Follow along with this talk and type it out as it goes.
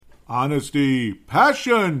Honesty,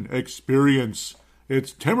 passion, experience.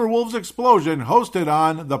 It's Timberwolves Explosion, hosted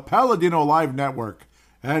on the Paladino Live Network.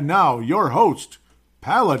 And now, your host,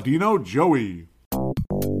 Paladino Joey.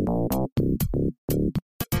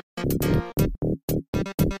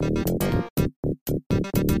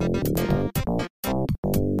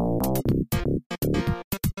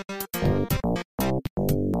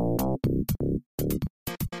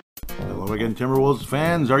 Hello again, Timberwolves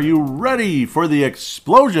fans. Are you ready for the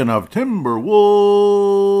explosion of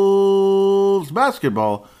Timberwolves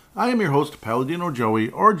basketball? I am your host, Paladino Joey,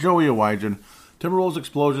 or Joey Awajan. Timberwolves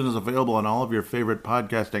Explosion is available on all of your favorite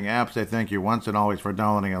podcasting apps. I thank you once and always for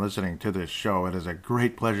downloading and listening to this show. It is a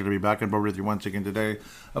great pleasure to be back on board with you once again today.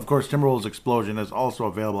 Of course, Timberwolves Explosion is also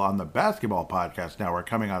available on the Basketball Podcast Network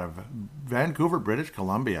coming out of Vancouver, British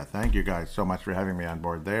Columbia. Thank you guys so much for having me on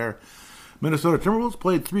board there. Minnesota Timberwolves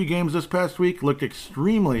played 3 games this past week, looked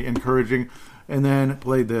extremely encouraging, and then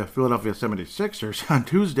played the Philadelphia 76ers on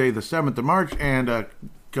Tuesday, the 7th of March, and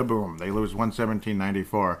kaboom, they lose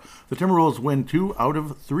 117-94. The Timberwolves win 2 out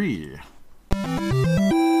of 3.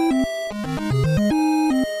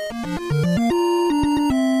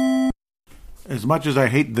 As much as I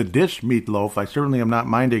hate the dish meatloaf, I certainly am not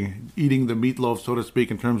minding eating the meatloaf, so to speak,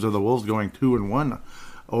 in terms of the Wolves going 2-1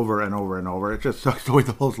 over and over and over. It just sucks the way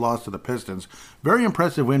the Wolves lost to the Pistons. Very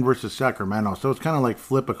impressive win versus Sacramento, so it's kind of like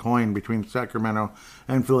flip a coin between Sacramento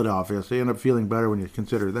and Philadelphia, so you end up feeling better when you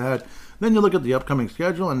consider that. Then you look at the upcoming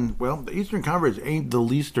schedule, and, well, the Eastern Conference ain't the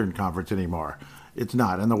Leastern Conference anymore. It's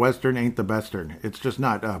not, and the Western ain't the Bestern. It's just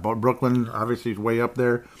not. Brooklyn, obviously, is way up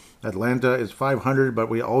there. Atlanta is 500, but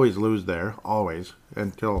we always lose there, always,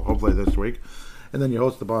 until hopefully this week. And then you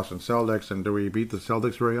host the Boston Celtics, and do we beat the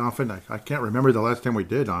Celtics very often? I can't remember the last time we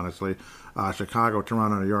did, honestly. Chicago,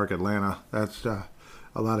 Toronto, New York, Atlanta. That's a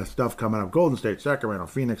lot of stuff coming up. Golden State, Sacramento,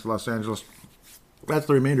 Phoenix, Los Angeles. That's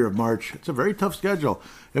the remainder of March. It's a very tough schedule.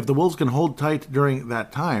 If the Wolves can hold tight during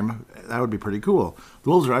that time, that would be pretty cool. The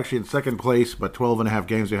Wolves are actually in second place, but 12 and a half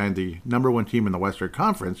games behind the number one team in the Western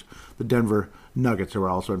Conference, the Denver Nuggets, who are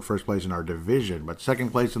also in first place in our division, but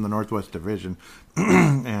second place in the Northwest Division,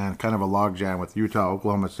 and kind of a logjam with Utah,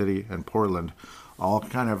 Oklahoma City, and Portland. All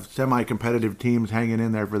kind of semi-competitive teams hanging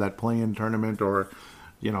in there for that play-in tournament or,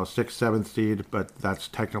 6th, 7th seed, but that's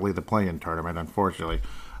technically the play-in tournament, unfortunately.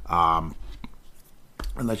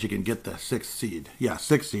 Unless you can get the 6th seed. Yeah,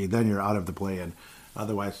 6th seed, then you're out of the play-in.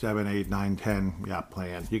 Otherwise, 7, 8, 9, 10, yeah,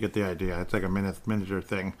 play-in. You get the idea. It's like a miniature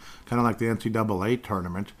thing. Kind of like the NCAA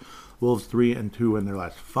tournament. Wolves 3-2 in their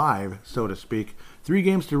last 5, so to speak. 3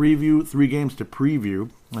 games to review, 3 games to preview.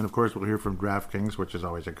 And, of course, we'll hear from DraftKings, which is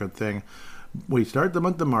always a good thing. We start the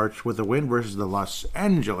month of March with a win versus the Los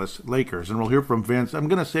Angeles Lakers. And we'll hear from fans. I'm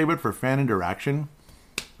going to save it for fan interaction.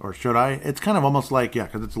 Or should I? It's kind of almost like, yeah,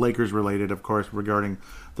 because it's Lakers related, of course, regarding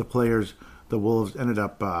the players. The Wolves ended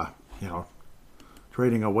up,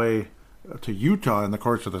 trading away to Utah in the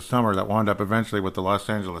course of the summer that wound up eventually with the Los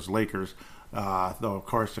Angeles Lakers. Though, of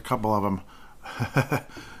course, a couple of them, I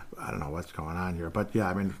don't know what's going on here. But, yeah,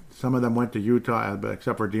 I mean, some of them went to Utah,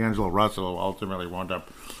 except for D'Angelo Russell, who ultimately wound up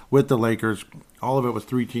with the Lakers. All of it was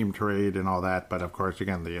 3-team trade and all that. But, of course,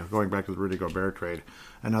 again, going back to the Rudy Gobert trade,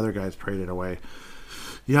 and other guys traded away.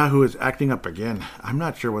 Yahoo is acting up again. I'm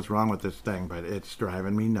not sure what's wrong with this thing, but it's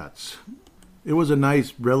driving me nuts. It was a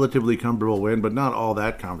nice, relatively comfortable win, but not all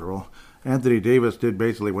that comfortable. Anthony Davis did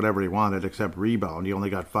basically whatever he wanted except rebound. He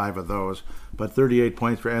only got 5 of those. But 38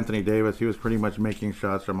 points for Anthony Davis. He was pretty much making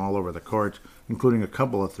shots from all over the court, including a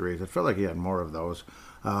couple of threes. It felt like he had more of those.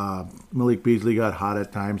 Malik Beasley got hot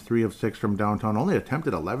at times, 3 of 6 from downtown. Only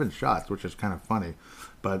attempted 11 shots, which is kind of funny.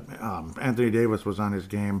 But Anthony Davis was on his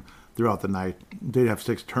game throughout the night. Did have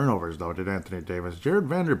 6 turnovers, though, did Anthony Davis. Jared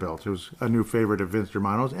Vanderbilt, who's a new favorite of Vince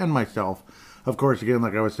Germano's, and myself. Of course, again,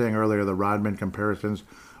 like I was saying earlier, the Rodman comparisons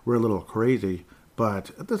were a little crazy.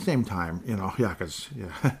 But at the same time, because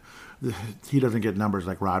he doesn't get numbers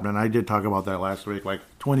like Rodman. I did talk about that last week. Like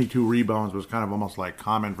 22 rebounds was kind of almost like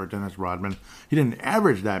common for Dennis Rodman. He didn't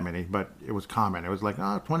average that many, but it was common. It was like,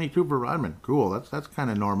 22 for Rodman. Cool. That's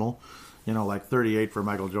kind of normal. Like 38 for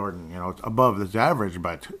Michael Jordan. It's above his average,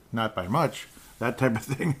 but not by much. That type of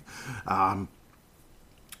thing.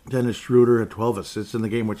 Dennis Schroeder had 12 assists in the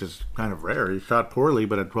game, which is kind of rare. He shot poorly,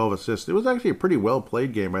 but had 12 assists. It was actually a pretty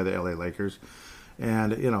well-played game by the LA Lakers.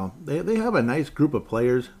 And, they have a nice group of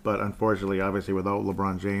players, but unfortunately, obviously, without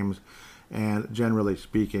LeBron James, and generally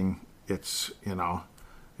speaking, it's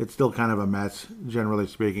still kind of a mess, generally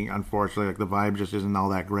speaking. Unfortunately, like the vibe just isn't all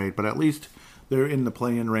that great, but at least they're in the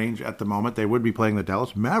play-in range at the moment. They would be playing the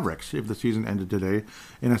Dallas Mavericks if the season ended today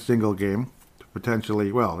in a single game.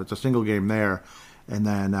 Potentially, well, it's a single game there, And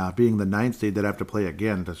then being the 9th seed, they'd have to play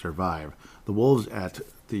again to survive. The Wolves at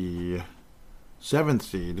the 7th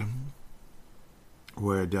seed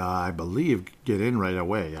would, I believe, get in right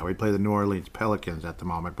away. We'd play the New Orleans Pelicans at the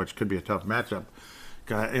moment, which could be a tough matchup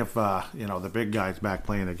if, the big guy's back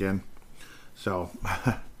playing again. So,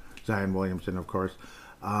 Zion Williamson, of course.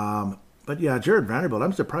 But yeah, Jared Vanderbilt,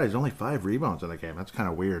 I'm surprised. Only 5 rebounds in the game. That's kind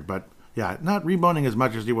of weird. But yeah, not rebounding as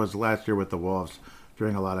much as he was last year with the Wolves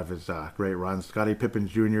during a lot of his great runs. Scottie Pippen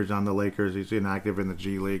Jr. is on the Lakers. He's inactive in the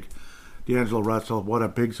G League. D'Angelo Russell, what a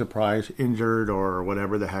big surprise. Injured or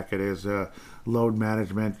whatever the heck it is. Load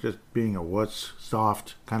management, just being a wuss,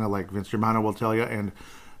 soft, kind of like Vince Germano will tell you. And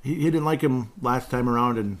he didn't like him last time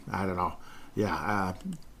around, and I don't know. Yeah,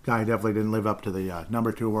 guy definitely didn't live up to the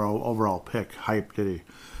number 2 overall pick hype, did he?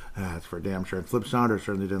 That's for damn sure. And Flip Saunders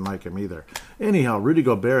certainly didn't like him either. Anyhow, Rudy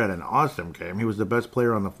Gobert had an awesome game. He was the best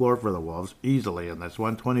player on the floor for the Wolves, easily in this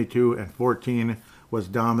one. 22 and 14, was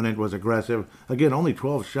dominant, was aggressive. Again, only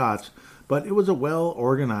 12 shots, but it was a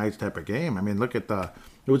well-organized type of game. I mean,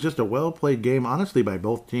 it was just a well-played game, honestly, by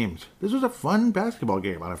both teams. This was a fun basketball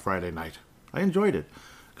game on a Friday night. I enjoyed it.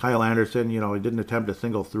 Kyle Anderson, he didn't attempt a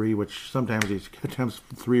single 3, which sometimes he attempts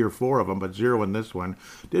 3 or 4 of them, but 0 in this one.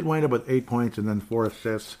 Did wind up with 8 points and then 4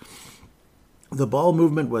 assists. The ball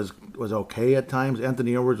movement was okay at times.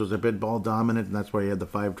 Anthony Edwards was a bit ball dominant, and that's why he had the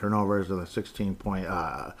 5 turnovers and the 16-point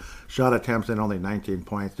shot attempts and only 19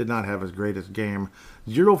 points. Did not have his greatest game.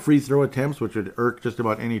 0 free throw attempts, which would irk just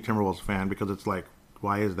about any Timberwolves fan, because it's like,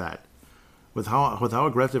 why is that? With how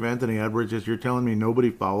aggressive Anthony Edwards is, you're telling me nobody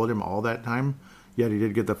followed him all that time? Yet he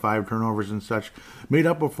did get the 5 turnovers and such. Made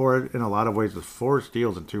up for it in a lot of ways with 4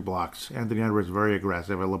 steals and 2 blocks. Anthony Edwards very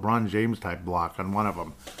aggressive. A LeBron James type block on one of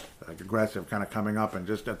them. Like aggressive, kind of coming up and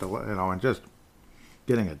just and just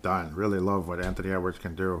getting it done. Really love what Anthony Edwards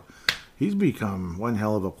can do. He's become one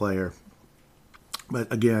hell of a player.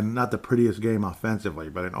 But again, not the prettiest game offensively,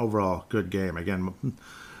 but an overall good game. Again,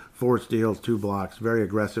 4 steals, 2 blocks, very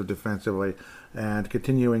aggressive defensively. And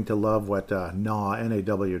continuing to love what NAW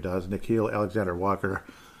does. Nickeil Alexander-Walker,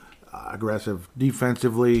 aggressive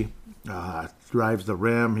defensively, drives the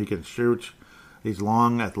rim, he can shoot, he's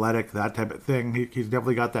long, athletic, that type of thing. He's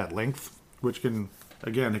definitely got that length, which can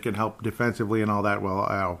help defensively and all that.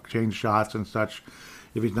 Well, change shots and such,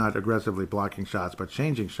 if he's not aggressively blocking shots, but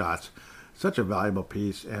changing shots. Such a valuable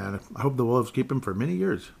piece, and I hope the Wolves keep him for many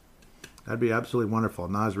years. That'd be absolutely wonderful.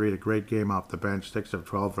 Naz Reid, a great game off the bench, 6 of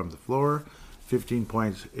 12 from the floor. 15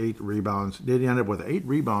 points, 8 rebounds. Did end up with 8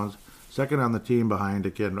 rebounds, second on the team behind,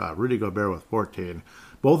 again, Rudy Gobert with 14.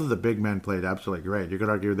 Both of the big men played absolutely great. You could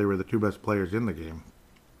argue they were the 2 best players in the game.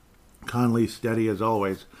 Conley, steady as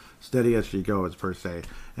always, steady as she goes, per se.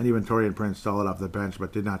 And even Taurean Prince solid off the bench,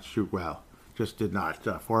 but did not shoot well. Just did not.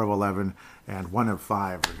 4 of 11 and 1 of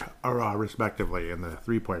 5, respectively, in the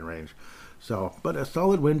 3-point range. So, but a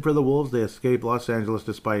solid win for the Wolves. They escaped Los Angeles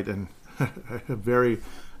despite a very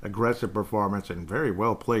aggressive performance and very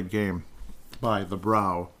well played game by the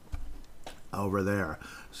Brow over there.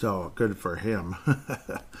 So good for him.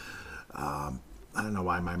 I don't know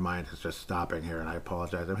why my mind is just stopping here, and I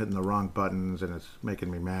apologize. I'm hitting the wrong buttons and it's making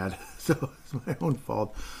me mad. So it's my own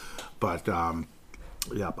fault. But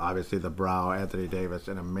obviously the Brow, Anthony Davis,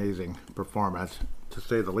 an amazing performance, to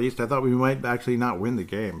say the least. I thought we might actually not win the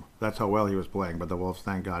game. That's how well he was playing, but the Wolves,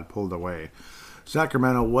 thank God, pulled away.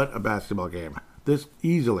 Sacramento, what a basketball game. This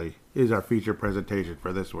easily is our feature presentation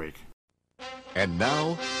for this week. And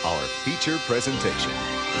now, our feature presentation.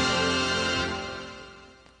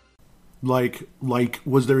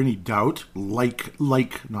 Was there any doubt? No,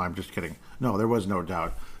 I'm just kidding. No, there was no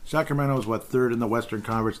doubt. Sacramento's, 3rd in the Western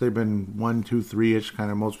Conference. They've been 1, 2, 3-ish kind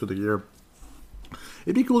of most of the year.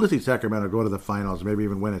 It'd be cool to see Sacramento go to the finals, maybe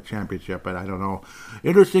even win a championship, but I don't know.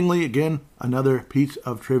 Interestingly, again, another piece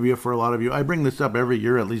of trivia for a lot of you. I bring this up every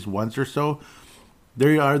year at least once or so.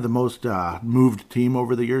 They are the most moved team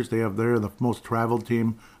over the years. They're the most traveled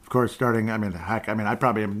team. Of course, I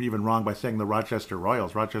probably am even wrong by saying the Rochester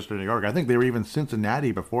Royals, Rochester, New York. I think they were even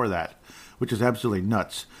Cincinnati before that, which is absolutely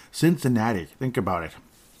nuts. Cincinnati, think about it.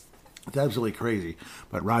 It's absolutely crazy.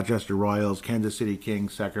 But Rochester Royals, Kansas City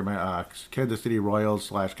Kings, Kansas City Royals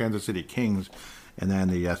 / Kansas City Kings, and then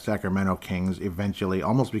the Sacramento Kings eventually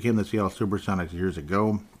almost became the Seattle Supersonics years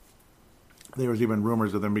ago. There was even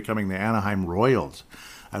rumors of them becoming the Anaheim Royals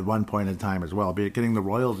at one point in time as well, getting the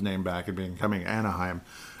Royals name back and becoming Anaheim.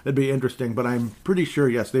 It'd be interesting, but I'm pretty sure,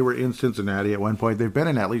 yes, they were in Cincinnati at one point. They've been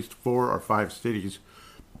in at least 4 or 5 cities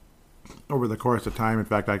over the course of time. In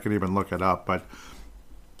fact, I could even look it up, but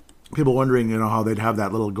people wondering, how they'd have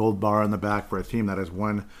that little gold bar on the back for a team that has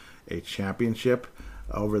won a championship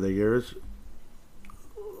over the years.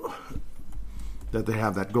 that they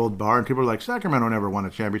have that gold bar, and people are like, Sacramento never won a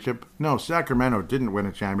championship. No, Sacramento didn't win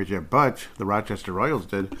a championship, but the Rochester Royals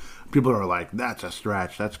did. People are like, that's a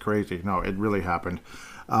stretch. That's crazy. No, it really happened.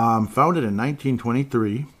 Founded in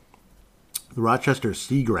 1923. The Rochester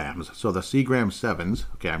Seagrams, so the Seagram Sevens.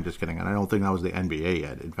 Okay, I'm just kidding, and I don't think that was the NBA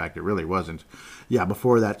yet. In fact, it really wasn't. Yeah,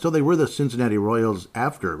 before that. So they were the Cincinnati Royals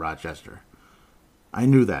after Rochester. I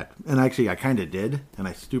knew that. And actually, I kind of did, and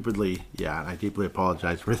I stupidly, and I deeply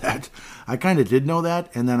apologize for that. I kind of did know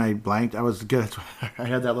that, and then I blanked. I was good. I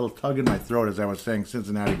had that little tug in my throat as I was saying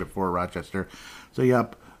Cincinnati before Rochester. So,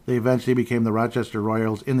 yep, they eventually became the Rochester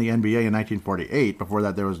Royals in the NBA in 1948. Before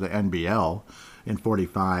that, there was the NBL in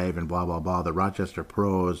 45 and blah, blah, blah. The Rochester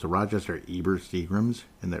Pros, the Rochester Eber Seagrams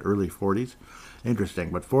in the early 40s. Interesting.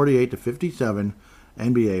 But 48 to 57,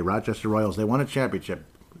 NBA, Rochester Royals, they won a championship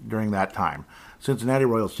during that time. Cincinnati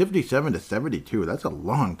Royals, 57 to 72. That's a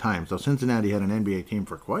long time. So Cincinnati had an NBA team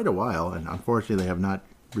for quite a while, and unfortunately they have not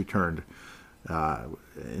returned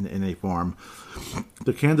in any form.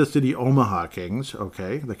 The Kansas City Omaha Kings,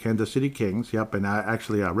 okay. The Kansas City Kings, yep. And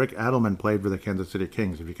actually Rick Adelman played for the Kansas City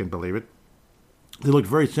Kings, if you can believe it. They looked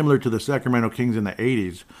very similar to the Sacramento Kings in the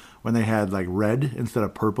 80s when they had like red instead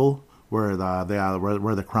of purple, where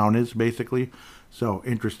the crown is, basically. So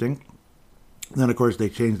interesting. And then, of course, they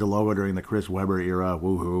changed the logo during the Chris Webber era.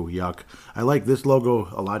 Woohoo, yuck. I like this logo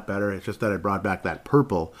a lot better. It's just that it brought back that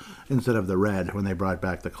purple instead of the red when they brought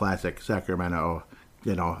back the classic Sacramento,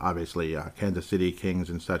 obviously Kansas City Kings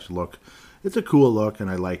and such look. It's a cool look, and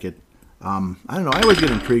I like it. I don't know. I always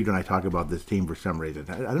get intrigued when I talk about this team for some reason.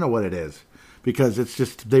 I don't know what it is, because it's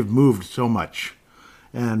just they've moved so much.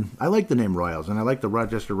 And I like the name Royals, and I like the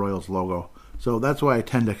Rochester Royals logo. So that's why I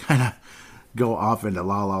tend to kind of go off into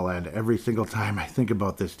La La Land every single time I think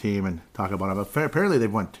about this team and talk about them. But apparently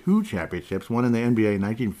they've won 2 championships, one in the NBA in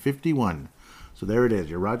 1951. So there it is.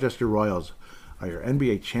 Your Rochester Royals are your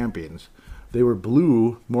NBA champions. They were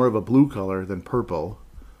blue, more of a blue color than purple.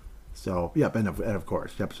 So, yep, and of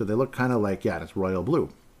course, yep. So they look kind of like, it's royal blue.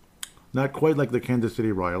 Not quite like the Kansas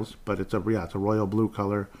City Royals, but it's a royal blue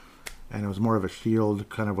color. And it was more of a shield,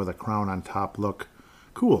 kind of with a crown on top look.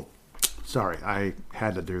 Cool. Sorry, I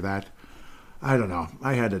had to do that. I don't know.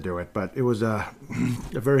 I had to do it, but it was a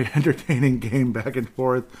very entertaining game back and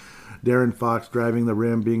forth. Darren Fox driving the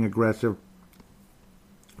rim, being aggressive.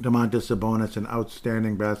 Domantas Sabonis, an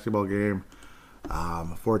outstanding basketball game.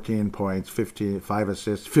 14 points, 5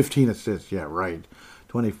 assists, 15 assists. Yeah, right.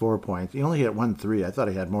 24 points. He only hit 1 3. I thought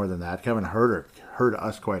he had more than that. Kevin Huerter hurt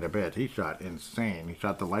us quite a bit. He shot insane. He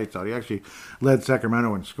shot the lights out. He actually led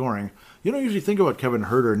Sacramento in scoring. You don't usually think about Kevin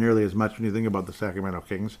Huerter nearly as much when you think about the Sacramento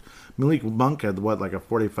Kings. Malik Monk had, like a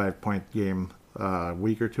 45-point game a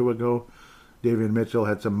week or two ago. Davion Mitchell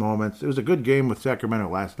had some moments. It was a good game with Sacramento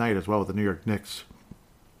last night as well with the New York Knicks,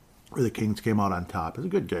 where the Kings came out on top. It was a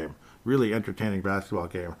good game. Really entertaining basketball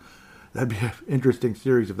game. That'd be an interesting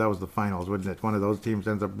series if that was the finals, wouldn't it? One of those teams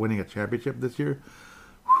ends up winning a championship this year.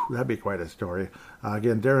 Whew, that'd be quite a story.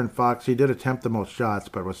 Again, Darren Fox, he did attempt the most shots,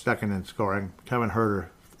 but was second in scoring. Kevin Huerter,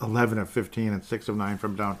 11 of 15 and 6 of 9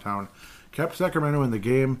 from downtown. Kept Sacramento in the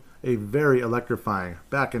game. A very electrifying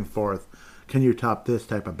back and forth. Can you top this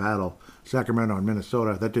type of battle? Sacramento and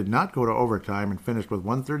Minnesota, that did not go to overtime and finished with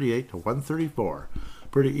 138 to 134.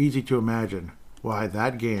 Pretty easy to imagine why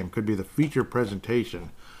that game could be the feature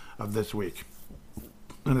presentation of this week.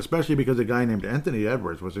 And especially because a guy named Anthony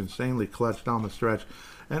Edwards was insanely clutch down the stretch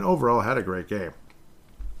and overall had a great game.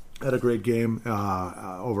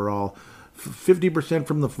 Overall. 50%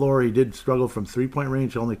 from the floor. He did struggle from three-point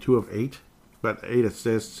range, only 2 of 8, but 8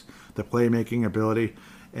 assists, the playmaking ability.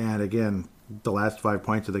 And again, the last 5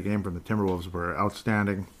 points of the game from the Timberwolves were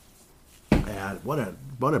outstanding. And what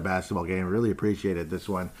a basketball game. Really appreciated this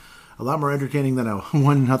one. A lot more entertaining than a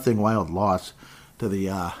 1-0 Wild loss to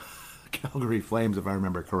the Calgary Flames, if I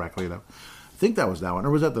remember correctly, though. I think that was that one. Or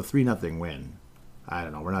was that the 3-0 win? I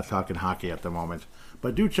don't know. We're not talking hockey at the moment.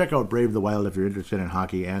 But do check out Brave the Wild if you're interested in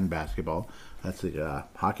hockey and basketball. That's the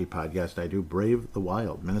hockey podcast I do. Brave the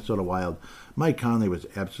Wild, Minnesota Wild. Mike Conley was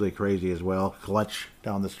absolutely crazy as well. Clutch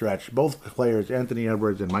down the stretch. Both players, Anthony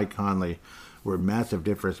Edwards and Mike Conley, were massive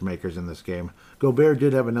difference makers in this game. Gobert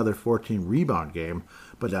did have another 14-rebound game,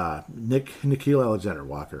 but Nickeil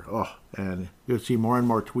Alexander-Walker, and you'll see more and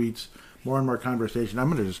more tweets, more and more conversation. I'm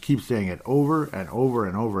going to just keep saying it over and over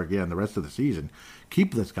and over again the rest of the season.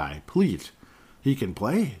 Keep this guy, please. He can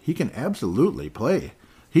play. He can absolutely play.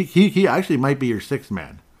 He actually might be your sixth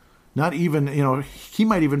man. Not even, he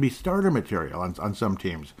might even be starter material on some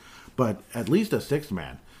teams, but at least a sixth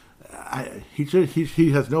man.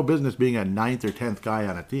 He has no business being a 9th or 10th guy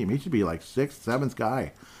on a team. He should be like 6th, 7th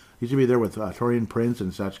guy. He should be there with Torian Prince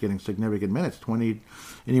and such, getting significant minutes,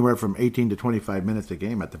 anywhere from 18 to 25 minutes a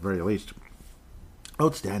game at the very least.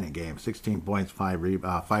 Outstanding game, 16 points, 5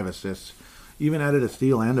 assists, even added a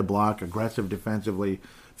steal and a block, aggressive defensively,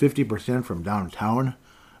 50% from downtown.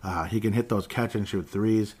 He can hit those catch and shoot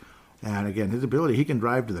threes. And again, his ability, he can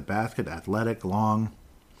drive to the basket, athletic, long.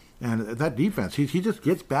 And that defense, he just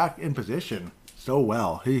gets back in position so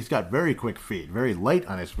well. He's got very quick feet, very light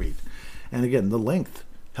on his feet. And again, the length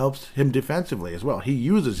helps him defensively as well. He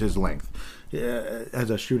uses his length as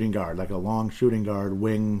a shooting guard, like a long shooting guard,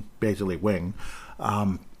 wing, basically wing.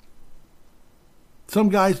 Some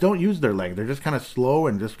guys don't use their leg. They're just kind of slow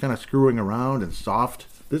and just kind of screwing around and soft.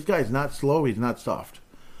 This guy's not slow. He's not soft.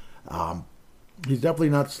 He's definitely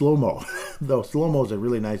not slow-mo, though slow-mo's a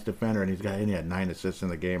really nice defender, and he had 9 assists in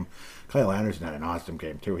the game. Kyle Anderson had an awesome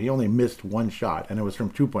game, too. He only missed 1 shot, and it was from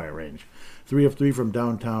 2-point range. 3 of 3 from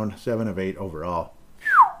downtown, 7 of 8 overall,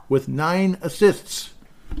 with 9 assists.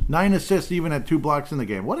 9 assists even at 2 blocks in the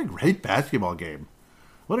game. What a great basketball game.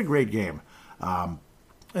 What a great game.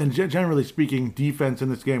 And generally speaking, defense in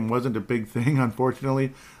this game wasn't a big thing,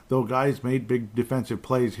 unfortunately, though guys made big defensive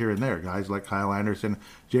plays here and there. Guys like Kyle Anderson,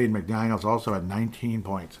 Jaden McDaniels also had 19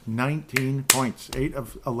 points. 19 points, 8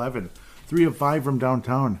 of 11, 3 of 5 from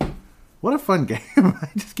downtown. What a fun game. I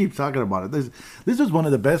just keep talking about it. This is one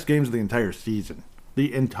of the best games of the entire season.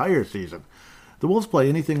 The entire season. The Wolves play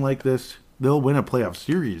anything like this, they'll win a playoff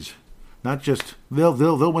series. Not just, they'll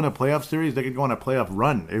win a playoff series, they could go on a playoff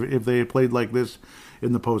run if they played like this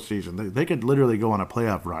in the postseason. They could literally go on a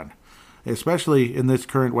playoff run. Especially in this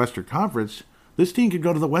current Western Conference, this team could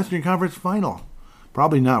go to the Western Conference Final.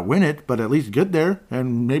 Probably not win it, but at least get there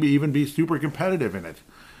and maybe even be super competitive in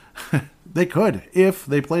it. They could if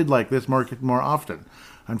they played like this more often.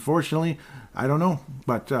 Unfortunately, I don't know,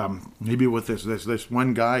 but maybe with this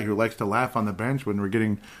one guy who likes to laugh on the bench when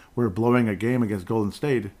we're blowing a game against Golden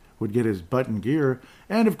State would get his butt in gear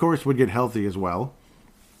and of course would get healthy as well.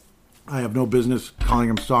 I have no business calling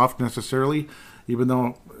him soft necessarily, even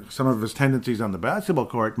though some of his tendencies on the basketball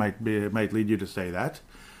court might lead you to say that.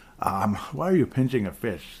 Why are you pinching a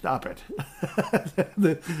fish? Stop it.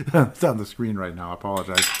 It's on the screen right now. I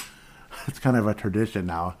apologize. It's kind of a tradition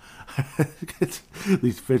now.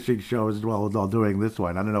 These fishing shows while doing this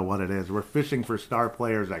one. I don't know what it is. We're fishing for star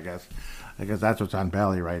players, I guess. I guess that's what's on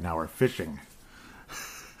Bally right now. We're fishing.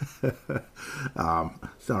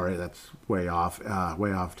 Sorry, that's way off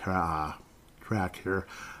track here.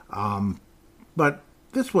 But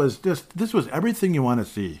this was everything you want to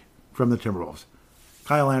see from the Timberwolves.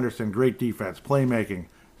 Kyle Anderson, great defense, playmaking,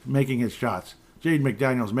 making his shots. Jaden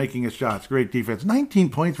McDaniels making his shots, great defense. 19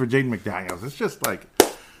 points for Jaden McDaniels. It's just like,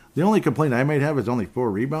 the only complaint I might have is only 4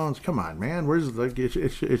 rebounds. Come on, man.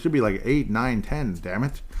 It should be like 8, 9, 10, damn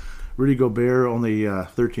it. Rudy Gobert, only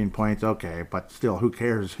 13 points. Okay, but still, who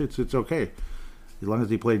cares? It's okay. As long as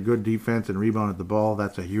he played good defense and rebounded the ball,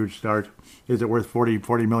 that's a huge start. Is it worth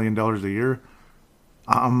 $40 million a year?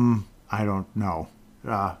 I don't know.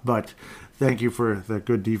 But thank you for the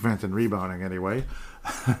good defense and rebounding anyway.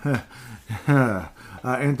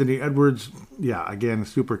 Anthony Edwards, yeah, again,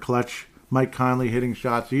 super clutch. Mike Conley hitting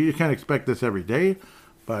shots. You can't expect this every day,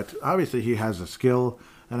 but obviously he has a skill,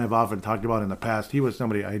 and I've often talked about in the past, he was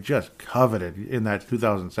somebody I just coveted in that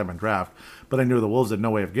 2007 draft, but I knew the Wolves had no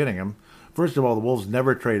way of getting him. First of all, the Wolves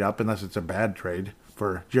never trade up unless it's a bad trade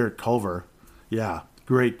for Jarrett Culver. Yeah,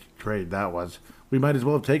 great trade that was. We might as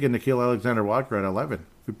well have taken Nickeil Alexander-Walker at 11.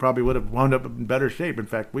 We probably would have wound up in better shape. In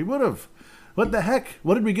fact, we would have. What the heck?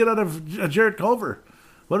 What did we get out of Jarrett Culver?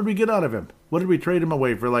 What did we get out of him? What did we trade him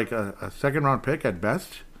away for, like a second-round pick at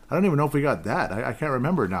best? I don't even know if we got that. I can't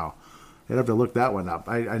remember now. I'd have to look that one up.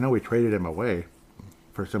 I know we traded him away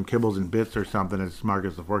for some kibbles and bits or something, as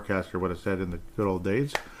Marcus the Forecaster would have said in the good old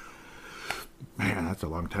days. Man, that's a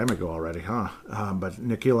long time ago already, huh? But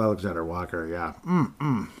Nickeil Alexander-Walker, yeah.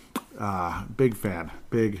 Big fan.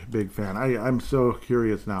 Big fan. I'm so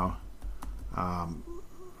curious now.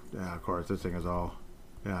 Yeah, of course, this thing is all...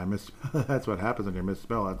 Yeah, I miss. That's what happens when you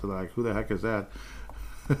misspell. It's like, who the heck is that?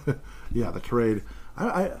 Yeah, the trade.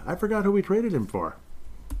 I forgot who we traded him for.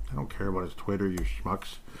 I don't care about his Twitter, you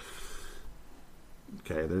schmucks.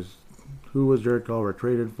 Okay, who was Jarrett Culver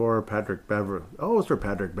traded for? Patrick Beverly. Oh, it was for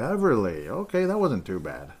Patrick Beverly. Okay, that wasn't too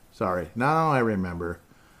bad. Sorry. Now I remember.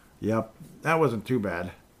 Yep, that wasn't too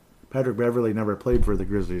bad. Patrick Beverly never played for the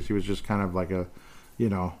Grizzlies. He was just kind of like a,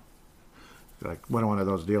 like one of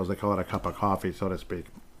those deals. They call it a cup of coffee, so to speak.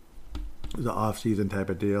 It was an off-season type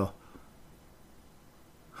of deal.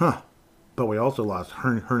 Huh. But we also lost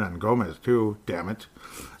Hernan Gomez, too. Damn it.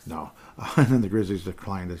 No. And then the Grizzlies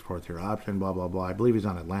declined his fourth-year option, blah, blah, blah. I believe he's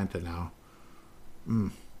on Atlanta now.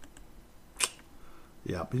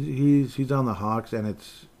 Yep, he's on the Hawks, and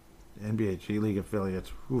it's NBA G League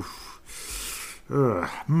affiliates. Oof.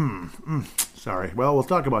 Sorry. Well, we'll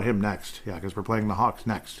talk about him next. Yeah, because we're playing the Hawks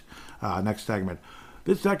next. Next segment.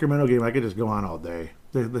 This Sacramento game, I could just go on all day.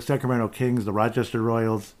 The Sacramento Kings, the Rochester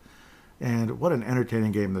Royals, and what an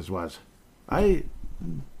entertaining game this was. I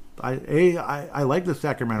like the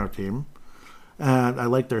Sacramento team, and I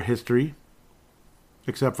like their history,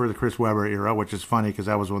 except for the Chris Webber era, which is funny because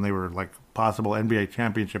that was when they were like possible NBA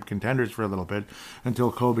championship contenders for a little bit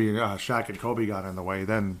until Shaq and Kobe got in the way.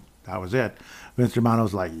 Then that was it. Vince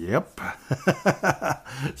Romano's like, yep.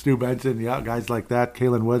 Stu Benson, yeah, guys like that.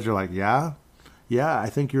 Kalen Woods are like, yeah, I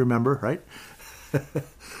think you remember, right?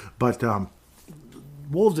 But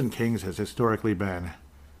Wolves and Kings has historically been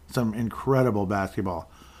some incredible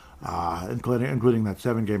basketball, including that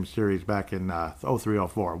 7-game series back in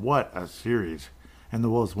 03-04. What a series. And the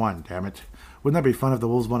Wolves won, damn it. Wouldn't that be fun if the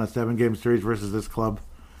Wolves won a 7-game series versus this club?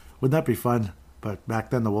 Wouldn't that be fun? But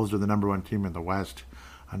back then the Wolves were the number 1 team in the West.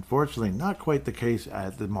 Unfortunately, not quite the case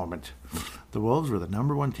at the moment. The Wolves were the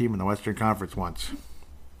number 1 team in the Western Conference once.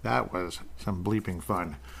 That was some bleeping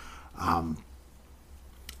fun.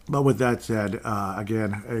 But with that said,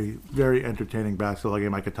 again, a very entertaining basketball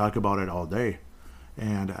game. I could talk about it all day.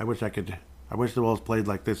 And I wish the Wolves played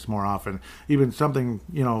like this more often. Even something,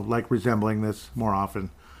 like resembling this more often.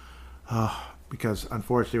 Because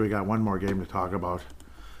unfortunately we got one more game to talk about.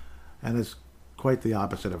 And it's quite the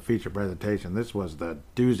opposite of feature presentation. This was the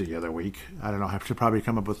doozy of the week. I don't know, I should probably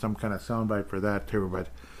come up with some kind of soundbite for that too, but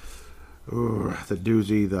the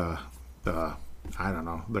doozy, the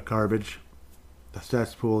the garbage, the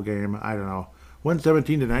cesspool game, I don't know.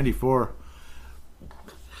 117-94.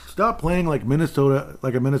 Stop playing like a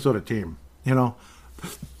Minnesota team. The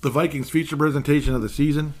Vikings feature presentation of the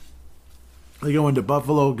season. They go into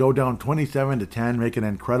Buffalo, go down 27-10, make an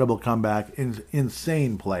incredible comeback,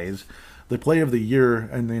 insane plays. The play of the year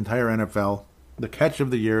in the entire NFL, the catch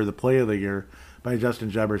of the year, the play of the year by Justin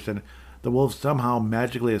Jefferson. The Wolves somehow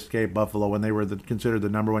magically escaped Buffalo when they were considered the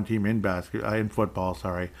number 1 team in football,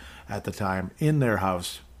 at the time, in their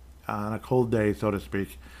house on a cold day, so to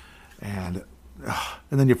speak. And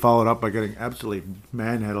then you follow it up by getting absolutely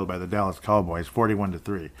manhandled by the Dallas Cowboys,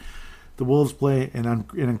 41-3. The Wolves play an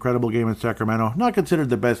incredible game in Sacramento. Not considered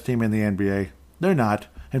the best team in the NBA. They're not.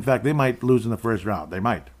 In fact, they might lose in the first round. They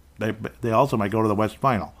might. They also might go to the West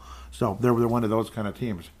Final. So they're one of those kind of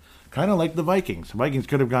teams. Kind of like the Vikings. The Vikings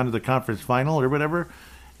could have gone to the conference final or whatever,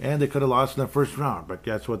 and they could have lost in the first round. But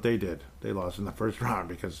guess what they did? They lost in the first round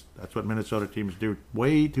because that's what Minnesota teams do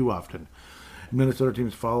way too often. Minnesota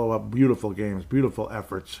teams follow up beautiful games, beautiful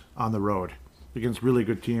efforts on the road against really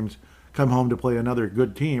good teams, come home to play another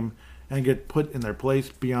good team, and get put in their place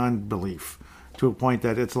beyond belief to a point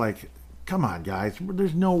that it's like, come on, guys,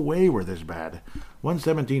 there's no way we're this bad.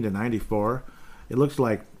 117-94. It looks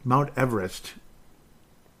like Mount Everest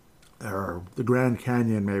or the Grand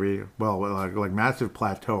Canyon, maybe. Well, like massive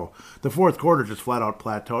plateau. The fourth quarter just flat out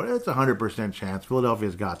plateau. It's 100% chance.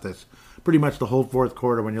 Philadelphia's got this. Pretty much the whole fourth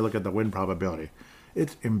quarter when you look at the win probability.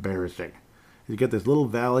 It's embarrassing. You get this little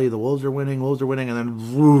valley. The Wolves are winning, and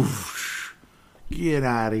then whoosh, get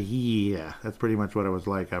out of here. That's pretty much what it was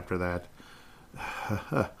like after that.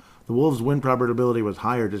 The Wolves' win probability was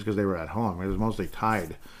higher just because they were at home. It was mostly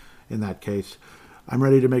tied in that case. I'm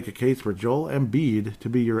ready to make a case for Joel Embiid to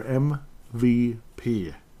be your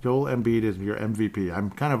MVP. Joel Embiid is your MVP.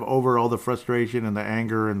 I'm kind of over all the frustration and the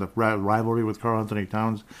anger and the rivalry with Karl Anthony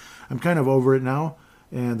Towns. I'm kind of over it now,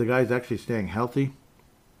 and the guy's actually staying healthy.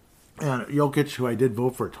 And Jokic, who I did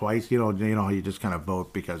vote for twice, you know how you just kind of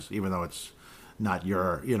vote because even though it's not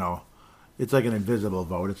your, it's like an invisible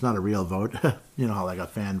vote. It's not a real vote. How like a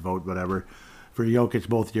fan vote, whatever. For Jokic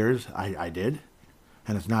both years, I did.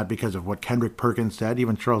 And it's not because of what Kendrick Perkins said.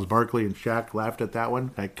 Even Charles Barkley and Shaq laughed at that one.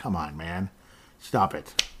 Like, come on, man. Stop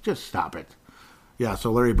it. Just stop it. Yeah,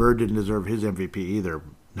 so Larry Bird didn't deserve his MVP either.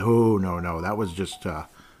 No. That was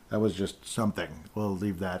just something. We'll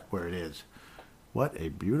leave that where it is. What a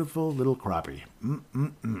beautiful little crappie.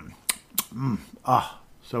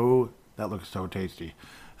 So that looks so tasty.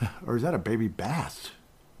 Or is that a baby bass?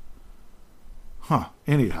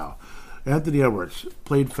 Anyhow, Anthony Edwards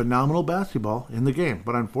played phenomenal basketball in the game,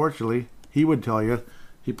 but unfortunately, he would tell you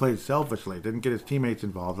he played selfishly, didn't get his teammates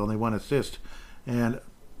involved, only one assist, and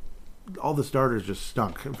all the starters just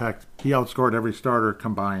stunk. In fact, he outscored every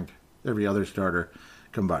other starter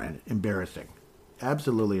combined. Embarrassing.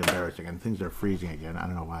 Absolutely embarrassing, and things are freezing again. I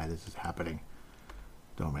don't know why this is happening.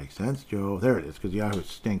 Don't make sense, Joe. There it is, because Yahoo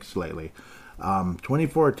stinks slightly.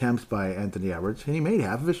 24 attempts by Anthony Edwards, and he made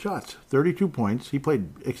half of his shots. 32 points. He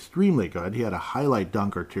played extremely good. He had a highlight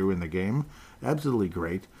dunk or two in the game. Absolutely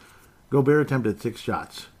great. Gobert attempted 6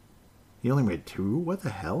 shots. He only made 2? What the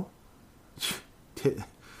hell? Jaden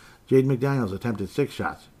McDaniels attempted 6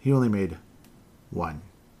 shots. He only made 1.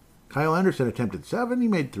 Kyle Anderson attempted 7. He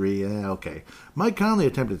made 3. Okay. Mike Conley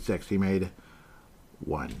attempted 6. He made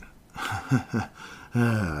 1.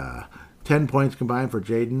 10 points combined for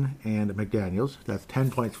Jaden and McDaniels. That's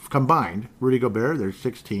 10 points combined. Rudy Gobert, there's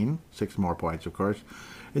 16. 6 more points, of course.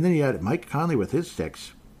 And then you had Mike Conley with his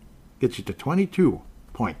 6. Gets you to 22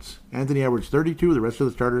 points. Anthony Edwards, 32. The rest of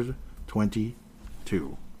the starters,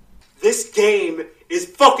 22. This game is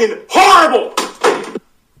fucking horrible!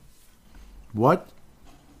 What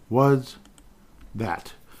was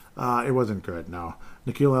that? It wasn't good, no.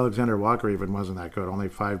 Nickeil Alexander-Walker even wasn't that good. Only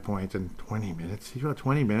 5 points in 20 minutes. He got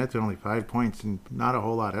 20 minutes and only 5 points and not a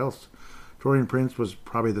whole lot else. Taurean Prince was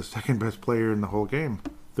probably the second best player in the whole game.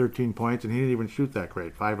 13 points, and he didn't even shoot that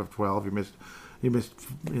great. 5 of 12. He missed, he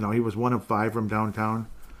was 1 of 5 from downtown.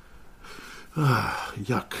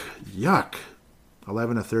 Yuck.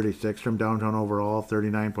 11 of 36 from downtown overall.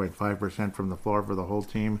 39.5% from the floor for the whole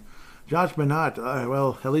team. Josh Minott,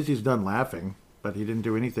 well, at least he's done laughing. But he didn't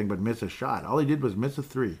do anything but miss a shot. All he did was miss a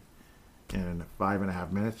 3 in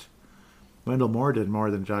 5.5 minutes. Wendell Moore did more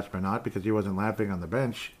than Josh Minott because he wasn't laughing on the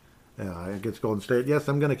bench against Golden State. Yes,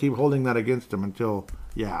 I'm going to keep holding that against him until,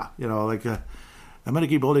 I'm going to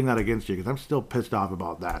keep holding that against you because I'm still pissed off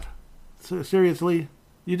about that. So, seriously,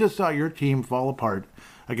 you just saw your team fall apart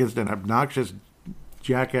against an obnoxious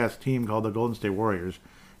jackass team called the Golden State Warriors,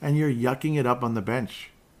 and you're yucking it up on the bench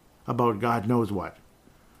about God knows what.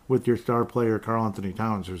 With your star player, Karl Anthony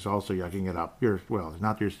Towns, who's also yucking it up.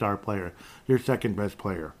 Not your star player, your second best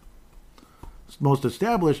player. Most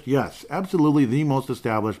established, yes, absolutely the most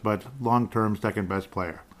established, but long-term second best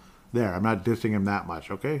player. There, I'm not dissing him that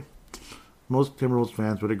much, okay? Most Timberwolves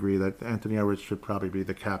fans would agree that Anthony Edwards should probably be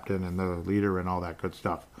the captain and the leader and all that good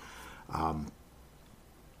stuff.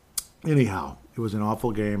 Anyhow, it was an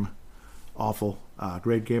awful game. Awful.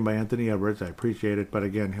 Great game by Anthony Edwards. I appreciate it. But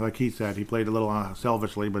again, like he said, he played a little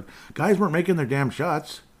selfishly. But guys weren't making their damn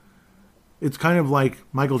shots. It's kind of like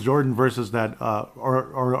Michael Jordan versus that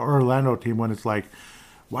Orlando team when it's like,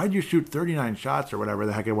 why'd you shoot 39 shots or whatever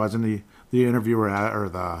the heck it was? And the interviewer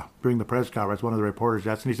during the press conference, one of the reporters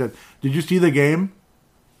asked, and he said, did you see the game?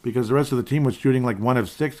 Because the rest of the team was shooting like 1 of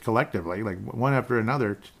 6 collectively, like one after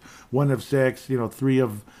another. 1 of 6, 3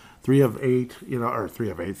 of 8, or 3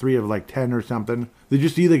 of 8, 3 of like 10 or something. Did you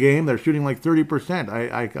see the game? They're shooting like 30%.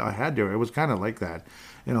 I had to. It was kind of like that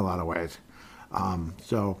in a lot of ways.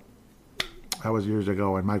 So that was years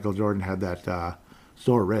ago when Michael Jordan had that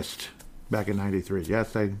sore wrist back in '93.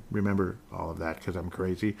 Yes, I remember all of that because I'm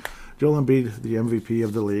crazy. Joel Embiid, the MVP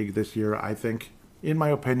of the league this year, I think. In my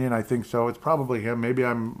opinion, I think so. It's probably him. Maybe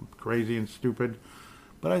I'm crazy and stupid.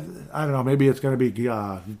 But I don't know. Maybe it's going to be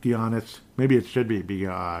Giannis. Maybe it should be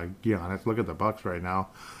Giannis. Look at the Bucks right now.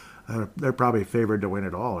 They're probably favored to win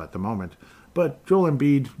it all at the moment. But Joel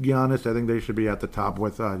Embiid, Giannis, I think they should be at the top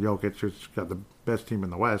with Jokic, who's got the best team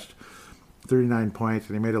in the West. 39 points,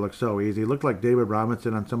 and he made it look so easy. He looked like David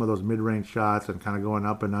Robinson on some of those mid-range shots and kind of going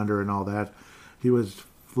up and under and all that. He was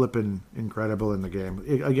flipping incredible in the game.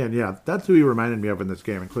 Again, yeah, that's who he reminded me of in this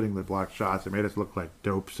game, including the blocked shots. It made us look like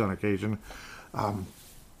dopes on occasion.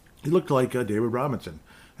 He looked like David Robinson.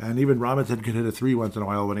 And even Robinson could hit a 3 once in a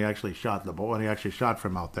while when he actually shot the ball, when he actually shot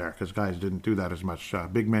from out there, because guys didn't do that as much.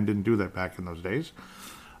 Big men didn't do that back in those days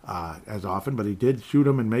as often, but he did shoot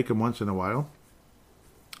them and make them once in a while.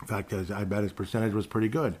 In fact, I bet his percentage was pretty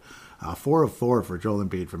good. 4 of 4 for Joel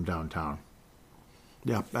Embiid from downtown.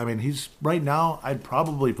 Yeah, I mean, he's right now, I'd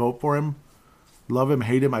probably vote for him. Love him,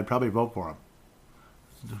 hate him, I'd probably vote for him.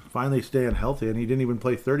 Finally staying healthy, and he didn't even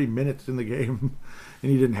play 30 minutes in the game,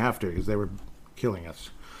 and he didn't have to because they were killing us.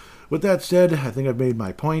 With that said, I think I've made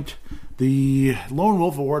my point. The Lone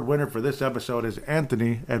Wolf Award winner for this episode is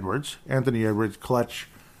Anthony Edwards. Anthony Edwards, clutch,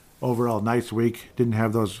 overall nice week. Didn't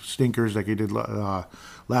have those stinkers like he did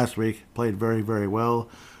last week. Played very, very well.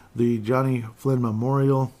 The Johnny Flynn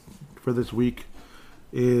Memorial for this week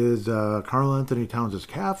is Karl Anthony Towns'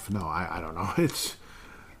 calf. No, I don't know.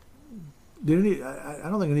 I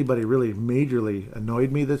don't think anybody really majorly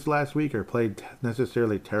annoyed me this last week or played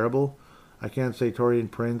necessarily terrible. I can't say Taurean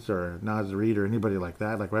Prince or Naz Reid or anybody like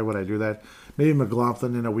that. Like, why would I do that? Maybe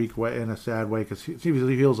McLaughlin in a weak way, in a sad way, because he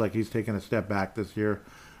feels like he's taken a step back this year.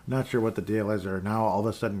 Not sure what the deal is, or now all of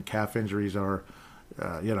a sudden calf injuries are,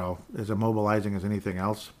 as immobilizing as anything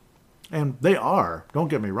else. And they are. Don't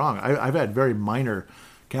get me wrong. I've had very minor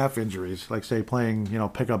calf injuries, like, say, playing,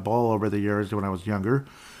 pickup ball over the years when I was younger.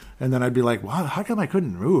 And then I'd be like, wow, how come I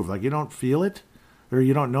couldn't move? Like, you don't feel it? or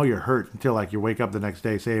you don't know you're hurt until like you wake up the next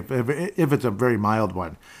day. Say if it's a very mild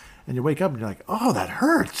one, and you wake up and you're like, oh, that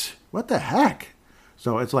hurts. What the heck?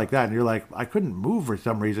 So it's like that, and you're like, I couldn't move for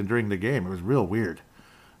some reason during the game. It was real weird.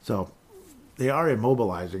 So they are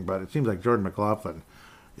immobilizing, but it seems like Jordan McLaughlin,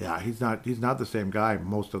 yeah, he's not the same guy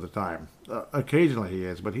most of the time. Occasionally he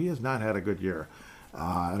is, but he has not had a good year.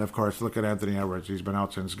 And of course, look at Anthony Edwards. He's been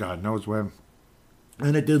out since God knows when.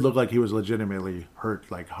 And it did look like he was legitimately hurt,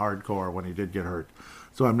 like hardcore when he did get hurt.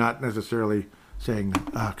 So I'm not necessarily saying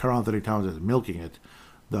Karl Anthony Towns is milking it,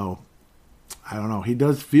 though. I don't know. He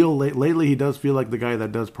does feel lately. He does feel like the guy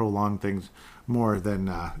that does prolong things more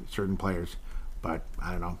than certain players. But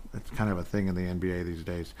I don't know. It's kind of a thing in the NBA these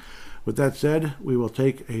days. With that said, we will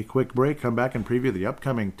take a quick break, come back and preview the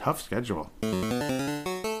upcoming tough schedule.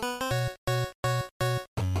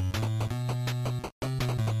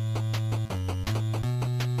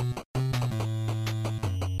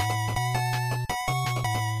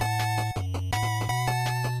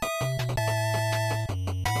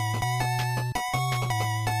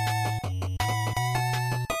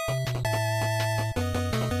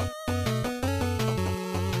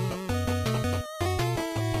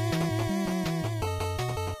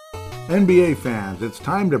 NBA fans, it's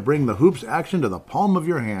time to bring the hoops action to the palm of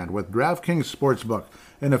your hand with DraftKings Sportsbook,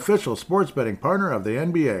 an official sports betting partner of the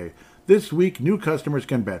NBA. This week, new customers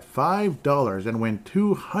can bet $5 and win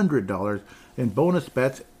 $200 in bonus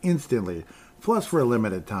bets instantly. Plus, for a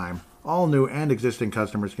limited time, all new and existing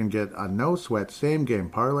customers can get a no-sweat same-game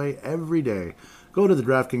parlay every day. Go to the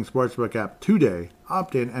DraftKings Sportsbook app today,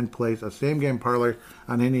 opt in, and place a same-game parlay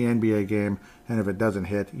on any NBA game, and if it doesn't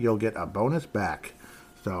hit, you'll get a bonus back.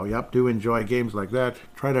 So, yep, do enjoy games like that.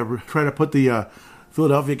 Try to put the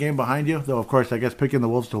Philadelphia game behind you. Though, of course, I guess picking the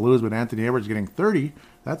Wolves to lose with Anthony Edwards getting 30,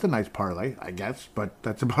 that's a nice parlay, I guess. But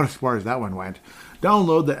that's about as far as that one went.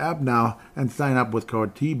 Download the app now and sign up with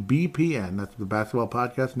code TBPN. That's the Basketball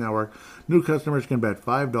Podcast Network. New customers can bet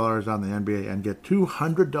 $5 on the NBA and get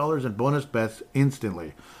 $200 in bonus bets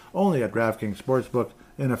instantly. Only at DraftKings Sportsbook,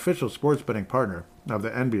 an official sports betting partner of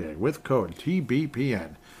the NBA with code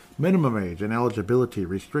TBPN. Minimum age and eligibility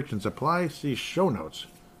restrictions apply. See show notes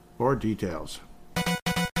for details.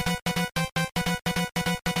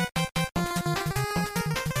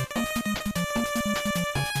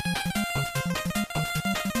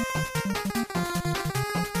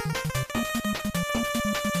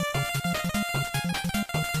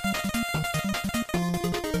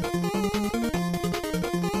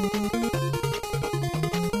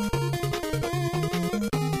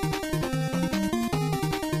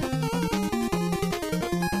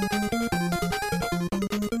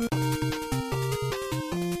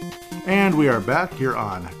 And we are back here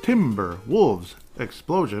on Timber Wolves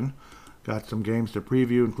Explosion. Got some games to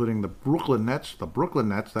preview, including the Brooklyn Nets. The Brooklyn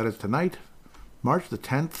Nets, that is tonight, March the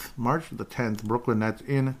 10th, Brooklyn Nets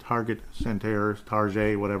in Target Center,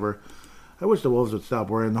 Target, whatever. I wish the Wolves would stop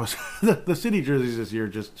wearing those. The city jerseys this year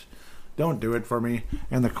just don't do it for me.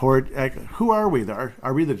 And the court, who are we?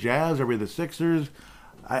 Are we the Jazz? Are we the Sixers?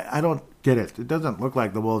 I don't get it. It doesn't look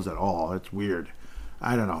like the Wolves at all. It's weird.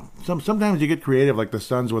 I don't know. Sometimes you get creative, like the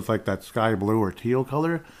Suns with like that sky blue or teal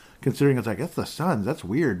color. Considering it's like, it's the Suns, that's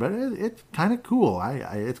weird, but it's kind of cool.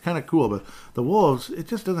 It's kind of cool, but the Wolves, it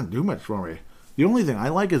just doesn't do much for me. The only thing I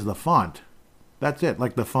like is the font. That's it,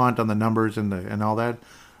 like the font on the numbers and all that.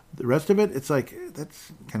 The rest of it, it's like,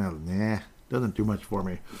 that's kind of, doesn't do much for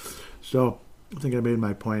me. So I think I made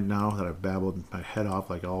my point now that I've babbled my head off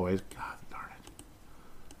like always. God darn it.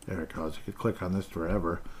 There it goes. You could click on this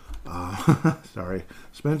forever. Sorry.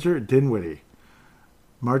 Spencer Dinwiddie,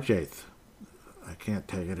 March 8th. I can't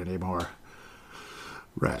take it anymore.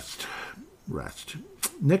 Rest.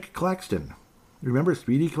 Nick Claxton. Remember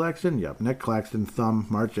Speedy Claxton? Yep. Nick Claxton, thumb,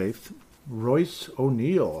 March 8th. Royce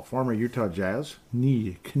O'Neal, former Utah Jazz,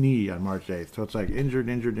 knee on March 8th. So it's like injured.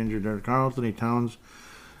 Karl Anthony Towns,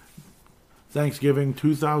 Thanksgiving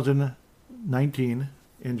 2019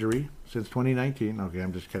 injury. Since 2019. Okay,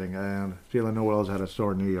 I'm just kidding. And Jalen Noel's had a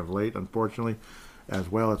sore knee of late, unfortunately,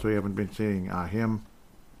 as well. So we haven't been seeing him.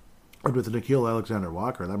 But with Nickeil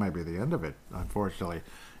Alexander-Walker, that might be the end of it, unfortunately.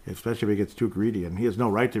 Especially if he gets too greedy. And he has no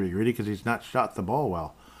right to be greedy because he's not shot the ball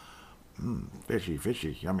well. Fishy,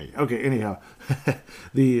 yummy. Okay, anyhow.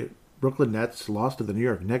 The Brooklyn Nets lost to the New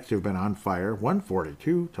York Knicks, who've been on fire.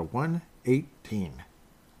 142-118.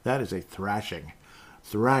 That is a thrashing.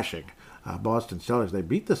 Boston Celtics, they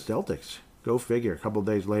beat the Celtics. Go figure. A couple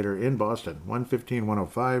days later in Boston,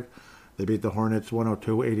 115-105. They beat the Hornets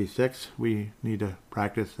 102-86. We need to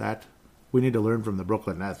practice that. We need to learn from the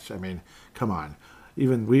Brooklyn Nets. I mean, come on.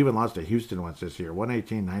 We even lost to Houston once this year,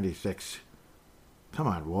 118-96. Come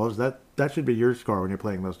on, Wolves. That that should be your score when you're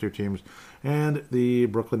playing those two teams. And the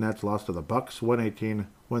Brooklyn Nets lost to the Bucks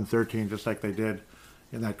 118-113, just like they did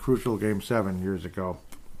in that crucial Game 7 years ago,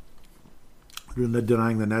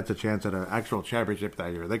 denying the Nets a chance at an actual championship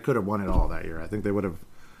that year. They could have won it all that year. I think they would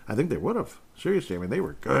have. Seriously, I mean, they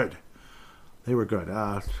were good. They were good.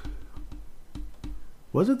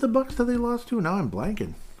 Was it the Bucks that they lost to? Now I'm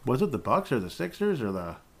blanking. Was it the Bucks or the Sixers or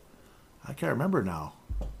the... I can't remember now.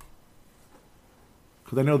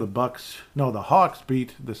 Because I know the Hawks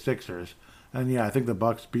beat the Sixers. And yeah, I think the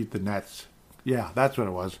Bucks beat the Nets. Yeah, that's what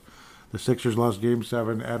it was. The Sixers lost Game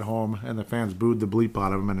 7 at home, and the fans booed the bleep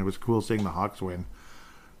out of them, and it was cool seeing the Hawks win.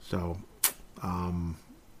 So,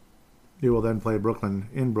 they will then play Brooklyn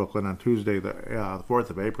in Brooklyn on Tuesday, the 4th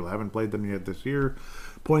of April. I haven't played them yet this year.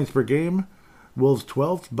 Points per game, Wolves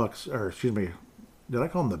 12th, did I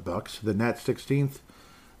call them the Bucks? The Nets 16th,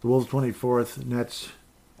 the Wolves 24th, Nets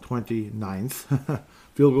 29th.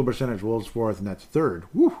 Field goal percentage, Wolves 4th, Nets 3rd.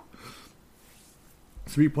 Woo!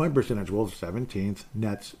 3-point percentage, Wolves 17th,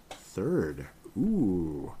 Nets 3rd.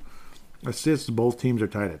 Ooh. Assists, both teams are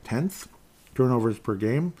tied at 10th. Turnovers per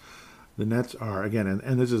game, the Nets are, again,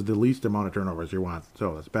 and this is the least amount of turnovers you want,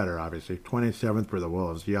 so it's better, obviously. 27th for the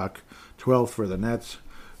Wolves, yuck. 12th for the Nets.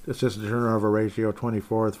 Assist to turnover ratio,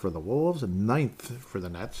 24th for the Wolves, 9th for the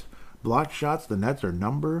Nets. Block shots, the Nets are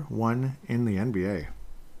number 1 in the NBA.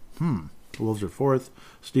 Wolves are 4th.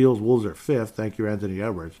 Steals, Wolves are 5th. Thank you, Anthony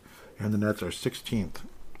Edwards. And the Nets are 16th.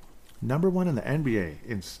 Number 1 in the NBA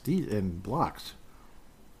in blocks.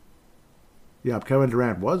 Yeah, Kevin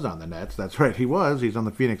Durant was on the Nets. That's right, he was. He's on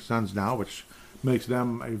the Phoenix Suns now, which makes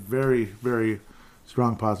them a very, very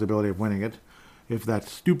strong possibility of winning it. If that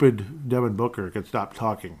stupid Devin Booker could stop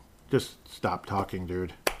talking. Just stop talking,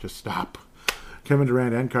 dude. Just stop. Kevin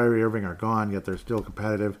Durant and Kyrie Irving are gone, yet they're still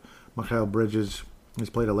competitive. Mikal Bridges has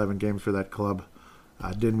played 11 games for that club.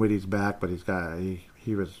 Dinwiddie's back, but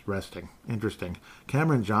he was resting. Interesting.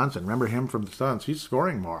 Cameron Johnson, remember him from the Suns? He's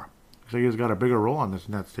scoring more. So he's got a bigger role on this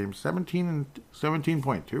Nets team.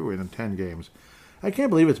 17.2 in 10 games. I can't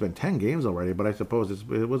believe it's been 10 games already, but I suppose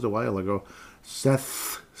it was a while ago.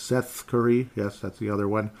 Seth Curry, yes, that's the other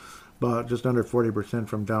one. But just under 40%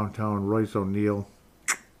 from downtown. Royce O'Neal,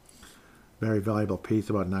 very valuable piece,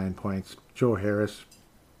 about 9 points. Joe Harris,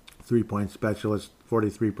 3-point specialist,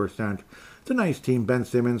 43%. It's a nice team. Ben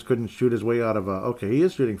Simmons couldn't shoot his way out of he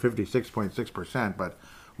is shooting 56.6%, but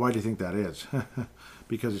why do you think that is?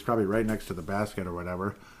 Because he's probably right next to the basket or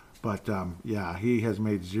whatever. But, yeah, he has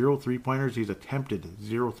made 0 3-pointers. He's attempted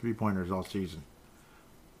 0 3-pointers all season.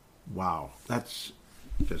 Wow, that's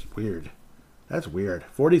just weird. That's weird.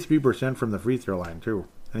 43% from the free throw line, too.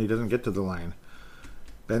 And he doesn't get to the line.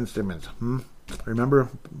 Ben Simmons,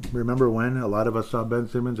 Remember when a lot of us saw Ben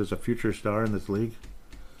Simmons as a future star in this league?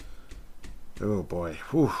 Oh, boy.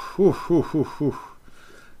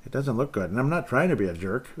 It doesn't look good. And I'm not trying to be a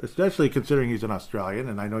jerk, especially considering he's an Australian.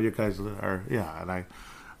 And I know you guys are, and I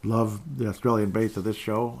love the Australian base of this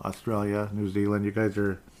show. Australia, New Zealand, you guys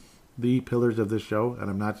are the pillars of this show. And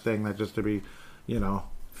I'm not saying that just to be,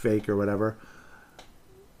 fake or whatever.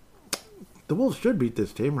 The Wolves should beat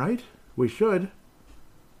this team, right? We should.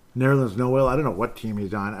 Nerlens Noel, I don't know what team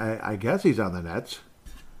he's on. I guess he's on the Nets.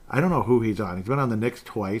 I don't know who he's on. He's been on the Knicks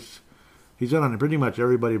twice. He's on pretty much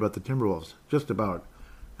everybody but the Timberwolves. Just about.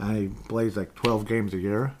 And he plays like 12 games a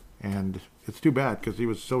year. And it's too bad because he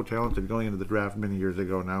was so talented going into the draft many years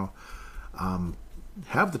ago now.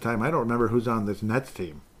 Half the time, I don't remember who's on this Nets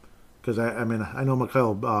team. Because, I know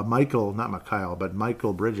Michael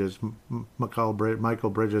Bridges. Michael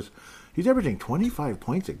Bridges. He's averaging 25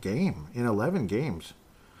 points a game in 11 games.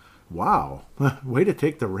 Wow. Way to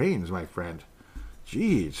take the reins, my friend.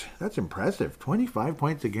 Jeez, that's impressive. 25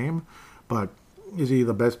 points a game. But is he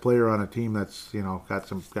the best player on a team that's,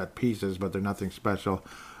 got pieces, but they're nothing special?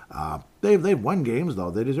 They've won games, though.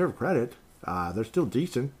 They deserve credit. They're still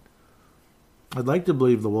decent. I'd like to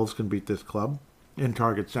believe the Wolves can beat this club in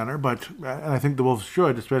Target Center, but I think the Wolves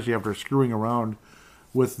should, especially after screwing around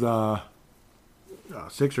with the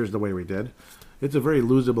Sixers the way we did. It's a very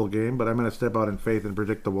losable game, but I'm going to step out in faith and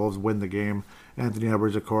predict the Wolves win the game. Anthony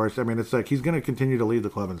Edwards, of course. It's like he's going to continue to lead the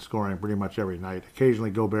club in scoring pretty much every night. Occasionally,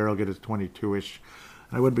 Gobert will get his 22-ish.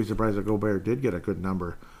 I wouldn't be surprised if Gobert did get a good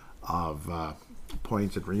number of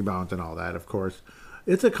points and rebounds and all that, of course.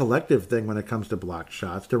 It's a collective thing when it comes to blocked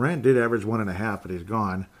shots. Durant did average 1.5, but he's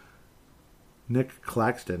gone. Nick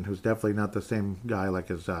Claxton, who's definitely not the same guy like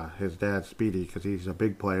his dad, Speedy, because he's a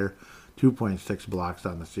big player. 2.6 blocks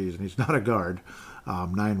on the season. He's not a guard.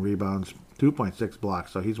 9 rebounds, 2.6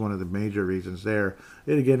 blocks. So he's one of the major reasons there.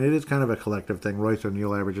 It is kind of a collective thing. Royce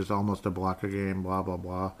O'Neal averages almost a block a game, blah, blah,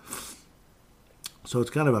 blah. So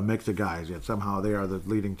it's kind of a mix of guys, yet somehow they are the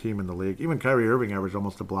leading team in the league. Even Kyrie Irving averages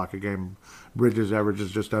almost a block a game. Bridges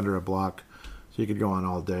averages just under a block. So you could go on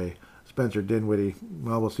all day. Spencer Dinwiddie,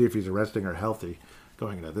 well, we'll see if he's resting or healthy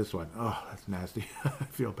going into this one. Oh, that's nasty. I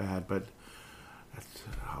feel bad, but that's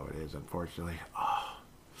how it is, unfortunately. Oh,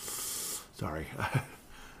 sorry.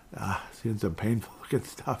 Seeing some painful looking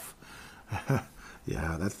stuff.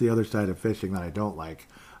 Yeah, that's the other side of fishing that I don't like.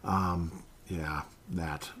 Yeah,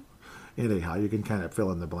 that. Anyhow, you can kind of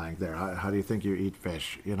fill in the blank there. How do you think you eat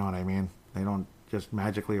fish? You know what I mean? They don't just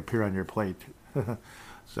magically appear on your plate.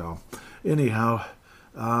 So, anyhow,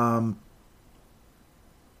 yeah,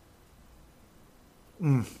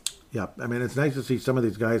 I mean, it's nice to see some of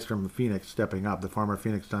these guys from Phoenix stepping up, the former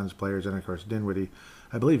Phoenix Suns players, and of course Dinwiddie.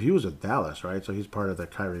 I believe he was with Dallas, right? So he's part of the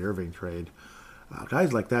Kyrie Irving trade.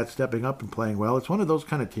 Guys like that stepping up and playing well. It's one of those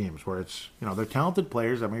kind of teams where it's, they're talented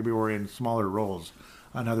players that maybe were in smaller roles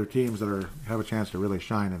on other teams that have a chance to really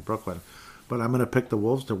shine in Brooklyn. But I'm going to pick the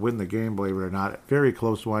Wolves to win the game, believe it or not. Very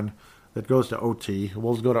close one that goes to OT. The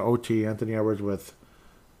Wolves go to OT. Anthony Edwards with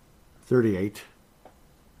 38.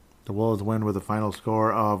 The Wolves win with a final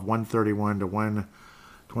score of 131 to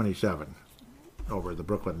 127 over the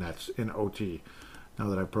Brooklyn Nets in OT. Now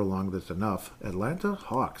that I've prolonged this enough, Atlanta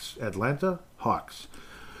Hawks. Atlanta Hawks.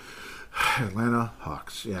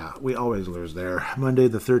 Yeah, we always lose there. Monday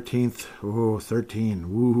the 13th. Ooh, 13.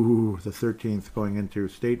 Ooh, the 13th going into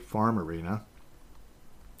State Farm Arena.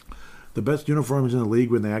 The best uniforms in the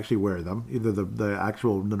league when they actually wear them. Either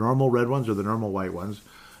the normal red ones or the normal white ones.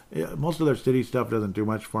 Yeah, most of their city stuff doesn't do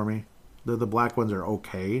much for me. The black ones are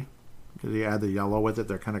okay. Because you add the yellow with it,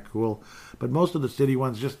 they're kind of cool. But most of the city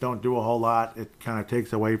ones just don't do a whole lot. It kind of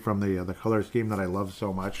takes away from the color scheme that I love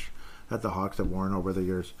so much that the Hawks have worn over the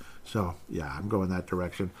years. So, yeah, I'm going that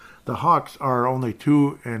direction. The Hawks are only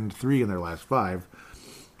 2-3 in their last 5.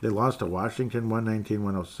 They lost to Washington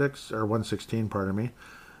 119-106, or 116, pardon me.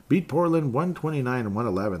 Beat Portland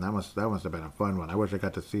 129-111. That must have been a fun one. I wish I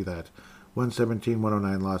got to see that.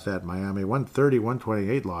 117-109 loss at Miami.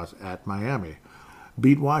 130-128 loss at Miami.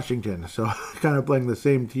 Beat Washington. So kind of playing the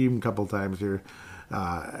same team a couple times here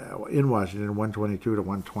in Washington.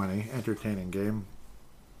 122-120. Entertaining game.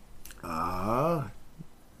 No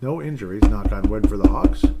injuries, knock on wood for the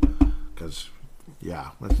Hawks. Because, yeah,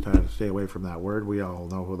 let's try to stay away from that word. We all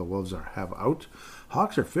know who the Wolves have out.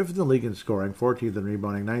 Hawks are 5th in the league in scoring, 14th in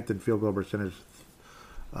rebounding, 9th in field goal percentage,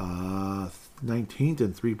 19th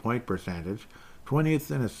in three-point percentage, 20th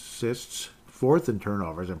in assists, 4th in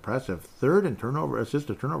turnovers, impressive, 3rd in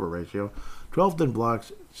assist-to-turnover ratio, 12th in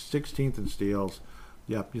blocks, 16th in steals.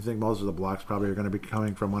 Yep, you think most of the blocks probably are going to be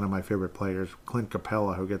coming from one of my favorite players, Clint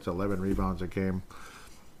Capella, who gets 11 rebounds a game.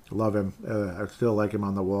 Love him. I still like him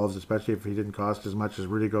on the Wolves, especially if he didn't cost as much as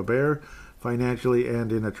Rudy Gobert financially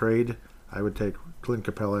and in a trade. I would take Clint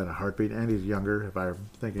Capella in a heartbeat, and he's younger, if I'm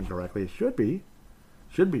thinking correctly. Should be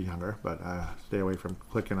younger, but stay away from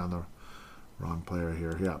clicking on the wrong player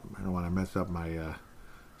here. Yeah, I don't want to mess up my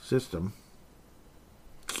system.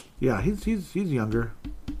 Yeah, he's younger.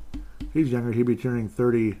 He's younger. He'll be turning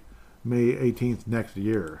 30 May 18th next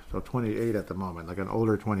year, so 28 at the moment, like an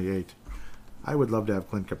older 28. I would love to have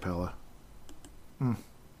Clint Capella.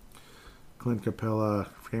 Clint Capella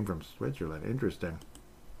came from Switzerland. Interesting.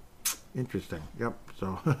 Yep.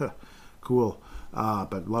 So, cool.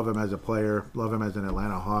 But love him as a player. Love him as an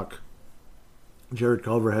Atlanta Hawk. Jared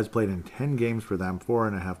Culver has played in 10 games for them,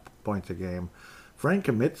 4.5 points a game. Frank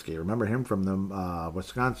Kaminsky, remember him from the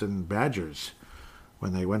Wisconsin Badgers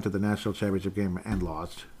when they went to the national championship game and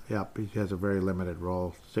lost. Yep, he has a very limited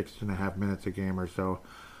role, 6.5 minutes a game or so.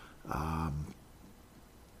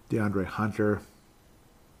 DeAndre Hunter.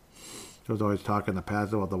 There was always talk in the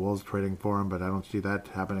past about the Wolves trading for him, but I don't see that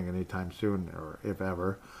happening anytime soon, or if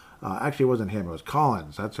ever. Actually, it wasn't him. It was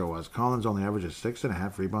Collins. That's who it was. Collins only averages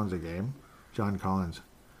 6.5 rebounds a game. John Collins.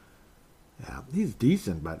 Yeah, he's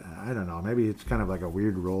decent, but I don't know. Maybe it's kind of like a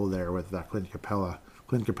weird role there with Clint Capella.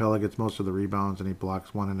 Clint Capella gets most of the rebounds, and he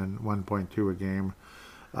blocks 1.2 a game.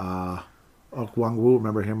 Okwangwu,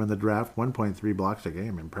 remember him in the draft? 1.3 blocks a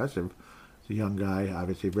game. Impressive. He's a young guy,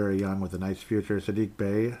 obviously very young with a nice future. Sadiq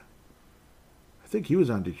Bey. I think he was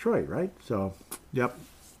on Detroit, right? So, yep.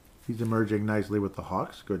 He's emerging nicely with the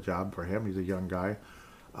Hawks. Good job for him. He's a young guy.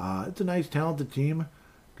 It's a nice, talented team.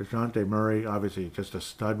 DeJounte Murray, obviously just a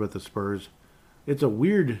stud with the Spurs. It's a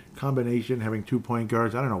weird combination having 2 point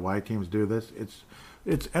guards. I don't know why teams do this.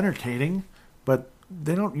 It's entertaining, but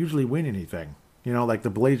they don't usually win anything. You know, like the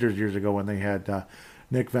Blazers years ago when they had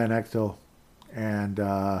Nick Van Exel and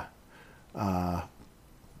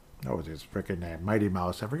what was his freaking name? Mighty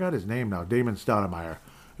Mouse. I forgot his name now. Damon Stoudemire.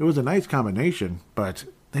 It was a nice combination, but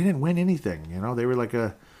they didn't win anything. They were like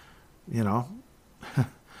a, you know,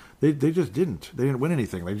 they just didn't. They didn't win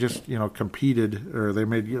anything. They just, competed, or they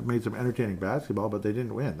made some entertaining basketball, but they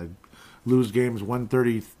didn't win. They lose games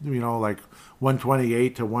 130, like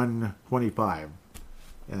 128 to 125.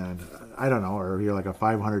 And I don't know, or you're like a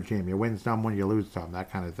 500 team. You win some when you lose some,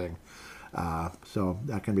 that kind of thing. So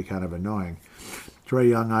that can be kind of annoying. Trae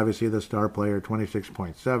Young, obviously the star player,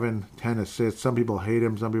 26.7, 10 assists. Some people hate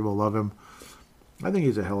him, some people love him. I think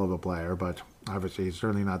he's a hell of a player, but obviously he's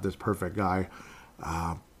certainly not this perfect guy.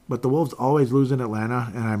 But the Wolves always lose in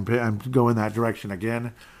Atlanta, and I'm going that direction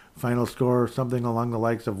again. Final score, something along the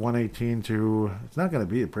likes of 118 to, it's not going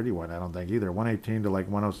to be a pretty one, I don't think, either. 118 to like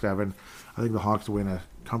 107. I think the Hawks win a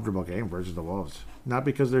comfortable game versus the Wolves. Not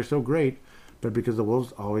because they're so great, but because the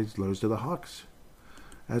Wolves always lose to the Hawks.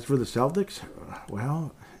 As for the Celtics,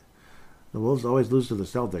 well, the Wolves always lose to the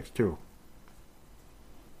Celtics, too.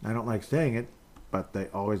 I don't like saying it, but they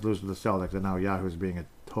always lose to the Celtics. And now Yahoo's being a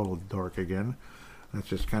total dork again. Let's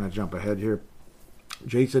just kind of jump ahead here.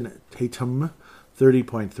 Jason Tatum,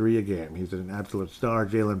 30.3 a game. He's an absolute star.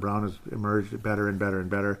 Jaylen Brown has emerged better and better and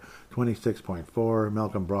better. 26.4.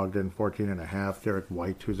 Malcolm Brogdon, 14.5. Derek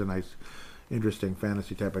White, who's a nice, interesting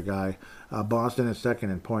fantasy type of guy. Boston is second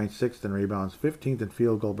in points, sixth in rebounds, 15th in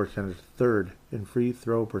field goal percentage, third in free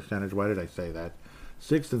throw percentage. Why did I say that?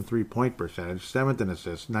 Sixth in three-point percentage, seventh in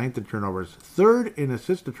assists, ninth in turnovers, third in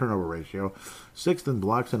assist-to-turnover ratio, sixth in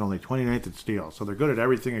blocks, and only 29th in steals. So they're good at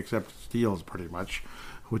everything except steals, pretty much,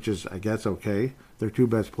 which is, I guess, okay. Their two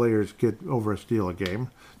best players get over a steal a game,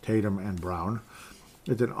 Tatum and Brown.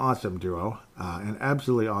 It's an awesome duo, an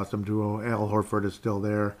absolutely awesome duo. Al Horford is still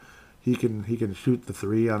there. He can shoot the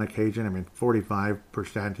three on occasion. I mean,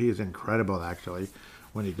 45%. He is incredible, actually,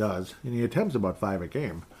 when he does. And he attempts about 5 a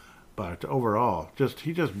game. But overall,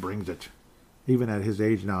 he just brings it. Even at his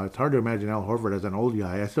age now, it's hard to imagine Al Horford as an old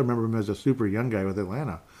guy. I still remember him as a super young guy with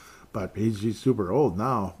Atlanta. But he's super old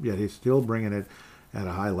now, yet he's still bringing it at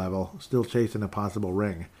a high level, still chasing a possible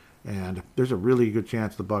ring. And there's a really good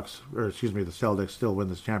chance the Celtics still win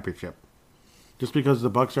this championship. Just because the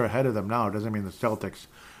Bucks are ahead of them now doesn't mean the Celtics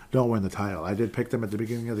don't win the title. I did pick them at the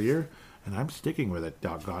beginning of the year, and I'm sticking with it,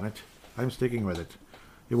 doggone it. I'm sticking with it.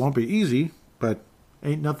 It won't be easy, but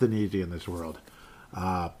ain't nothing easy in this world.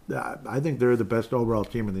 I think they're the best overall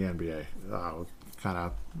team in the NBA.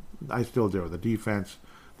 I still do. The defense,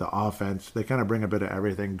 the offense, they kind of bring a bit of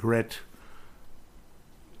everything. Grit.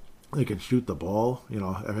 They can shoot the ball.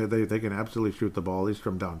 They can absolutely shoot the ball, at least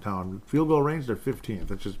from downtown. Field goal range, they're 15th,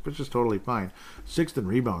 which is totally fine. Sixth in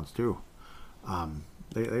rebounds, too.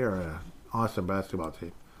 They are an awesome basketball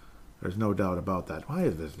team. There's no doubt about that. Why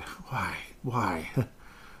is this? Why?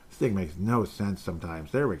 This thing makes no sense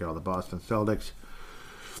sometimes. There we go, the Boston Celtics.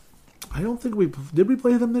 I don't think did we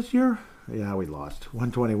play them this year? Yeah, we lost.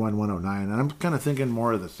 121-109. And I'm kind of thinking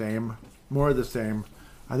more of the same.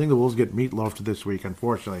 I think the Wolves get meatloafed this week,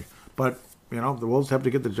 unfortunately. But, the Wolves have to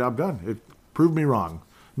get the job done. It proved me wrong.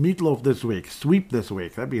 Meatloaf this week. Sweep this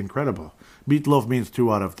week. That'd be incredible. Meatloaf means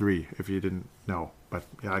 2 out of 3, if you didn't know. But,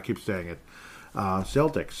 yeah, I keep saying it.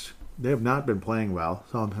 Celtics. They have not been playing well,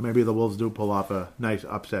 so maybe the Wolves do pull off a nice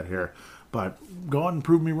upset here. But go on and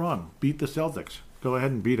prove me wrong. Beat the Celtics. Go ahead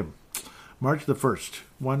and beat them. March the 1st,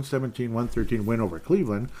 117-113 win over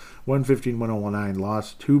Cleveland. 115-109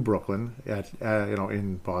 loss to Brooklyn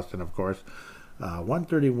in Boston, of course.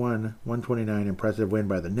 131-129 impressive win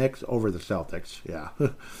by the Knicks over the Celtics. Yeah.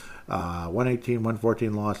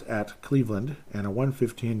 118-114 loss at Cleveland, and a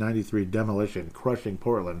 115-93 demolition crushing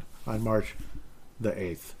Portland on March the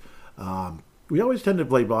 8th. We always tend to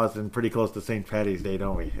play Boston pretty close to St. Paddy's Day,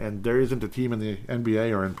 don't we? And there isn't a team in the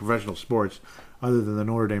NBA or in professional sports other than the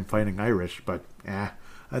Notre Dame Fighting Irish, but I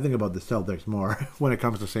think about the Celtics more when it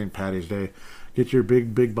comes to St. Paddy's Day. Get your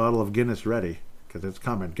big bottle of Guinness ready, because it's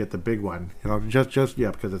coming. Get the big one.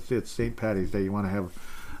 Because it's St. Paddy's Day. You want to have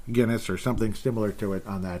Guinness or something similar to it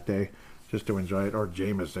on that day, just to enjoy it, or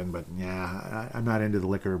Jameson. But I'm not into the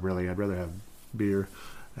liquor really. I'd rather have beer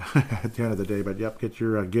at the end of the day. But get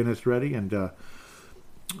your Guinness ready, and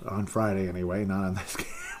on Friday anyway, not on this game.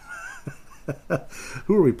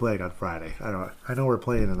 Who are we playing on Friday? I know we're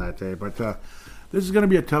playing on that day, but this is going to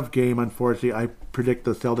be a tough game, unfortunately. I predict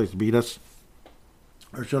the Celtics beat us.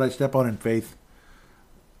 Or should I step out in faith?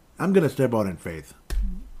 I'm going to step out in faith.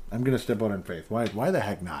 Why the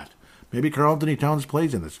heck not? Maybe Karl-Anthony Towns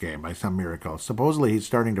plays in this game by some miracle. Supposedly he's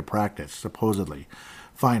starting to practice. Supposedly.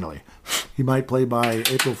 Finally. He might play by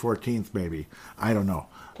April 14th, maybe. I don't know.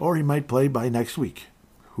 Or he might play by next week.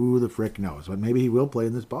 Who the frick knows? But maybe he will play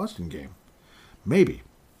in this Boston game. Maybe.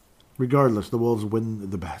 Regardless, the Wolves win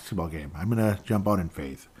the basketball game. I'm going to jump out in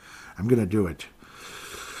faith. I'm going to do it.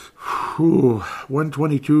 Ooh,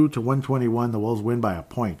 122 to 121. The Wolves win by a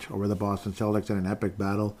point over the Boston Celtics in an epic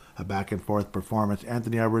battle, a back and forth performance.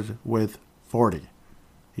 Anthony Edwards with 40.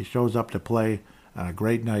 He shows up to play on a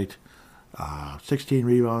great night. 16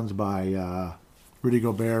 rebounds by Rudy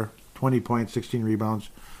Gobert. 20 points, 16 rebounds.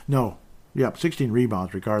 No, yep, 16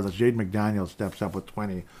 rebounds regardless. Jaden McDaniel steps up with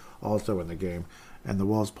 20 also in the game. And the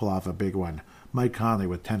Wolves pull off a big one. Mike Conley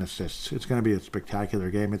with 10 assists. It's going to be a spectacular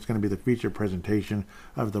game. It's going to be the feature presentation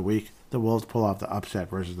of the week. The Wolves pull off the upset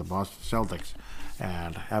versus the Boston Celtics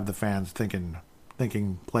and have the fans thinking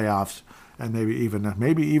playoffs and maybe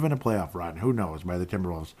even a playoff run. Who knows by the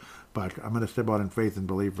Timberwolves. But I'm going to step out in faith and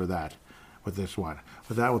believe for that with this one.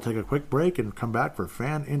 With that, we'll take a quick break and come back for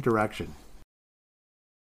fan interaction.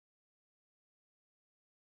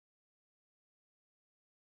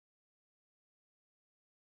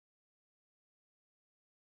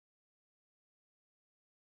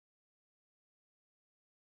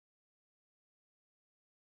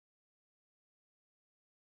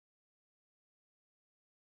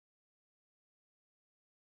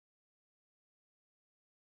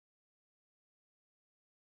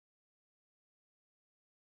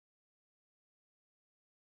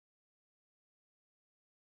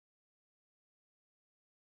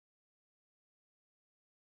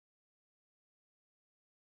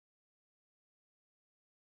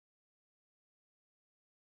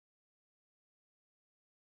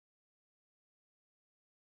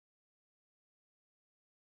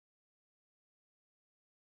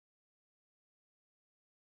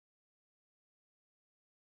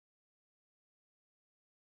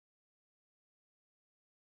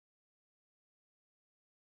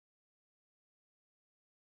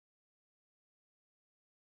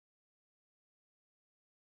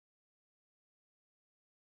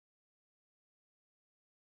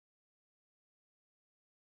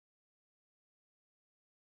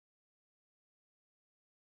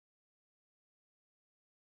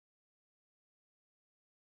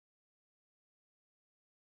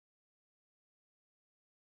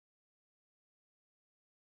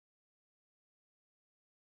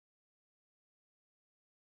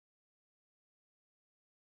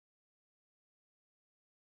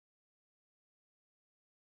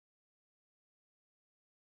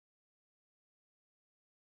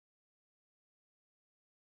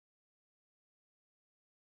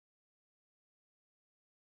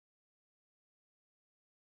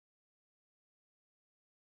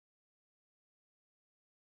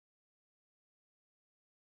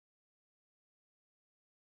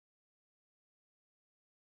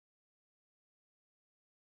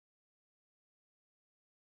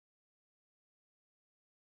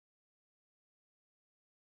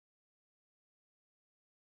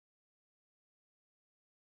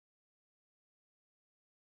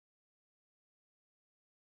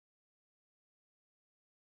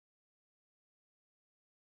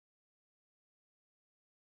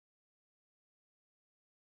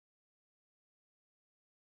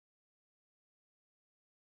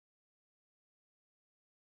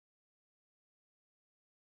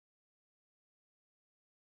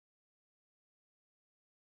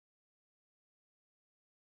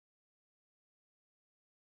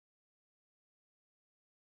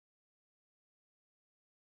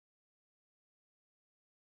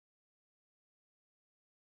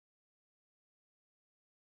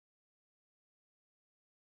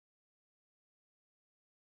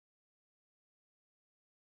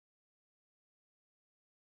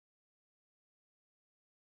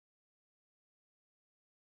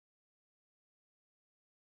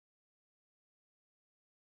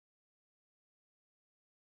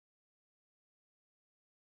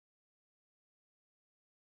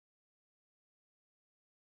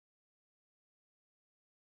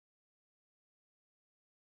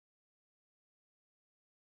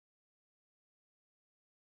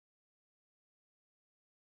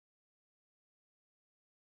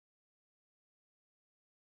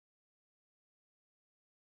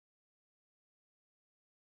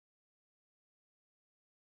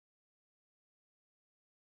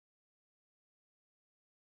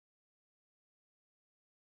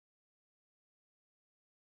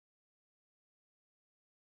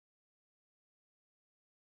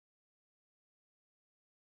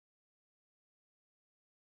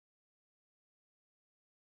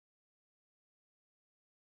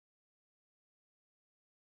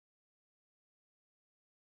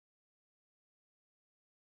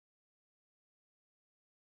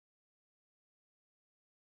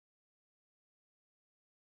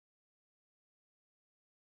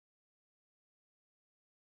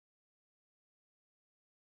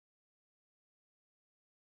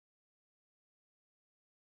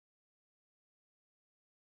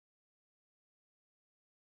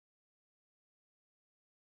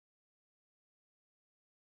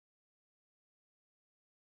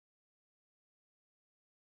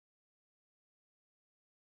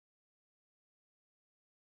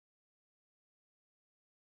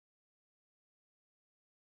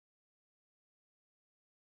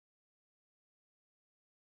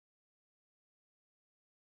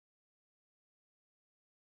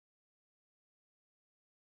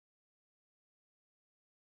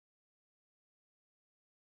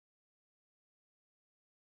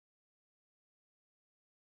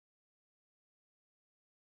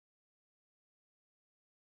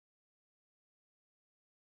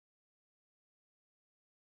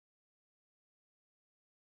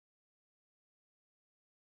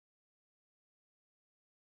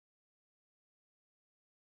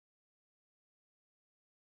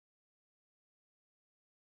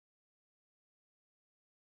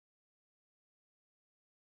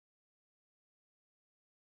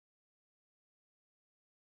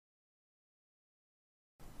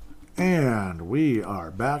 And we are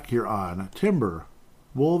back here on Timber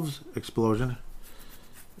Wolves Explosion.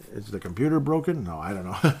 Is the computer broken? No, I don't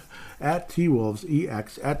know. At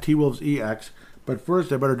TWolvesEX, at TWolvesEX. But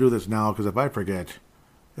first, I better do this now, because if I forget,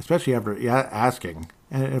 especially after asking,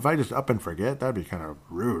 and if I just up and forget, that'd be kind of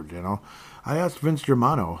rude, you know. I asked Vince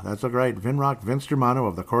Germano, that's right, Vinrock Vince Germano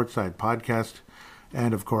of the Courtside Podcast,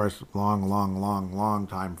 and of course, long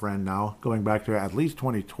time friend now, going back to at least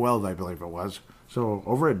 2012, I believe it was. So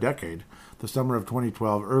over a decade, the summer of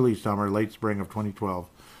 2012, early summer, late spring of 2012,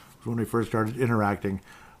 was when we first started interacting.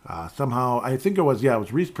 Somehow, I think it was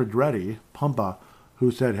Reese Pedretti, Pumpa,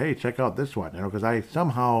 who said, hey, check out this one, you know, because I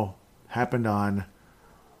somehow happened on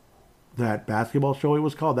that basketball show it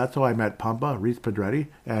was called. That's how I met Pumpa, Reese Pedretti,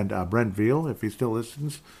 and Brent Veal, if he still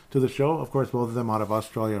listens to the show. Of course, both of them out of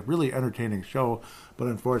Australia. Really entertaining show, but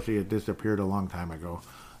unfortunately it disappeared a long time ago.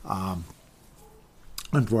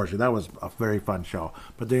 Unfortunately, that was a very fun show.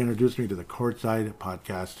 But they introduced me to the Courtside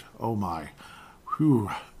Podcast. Oh my.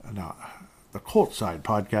 Whew. No, the Courtside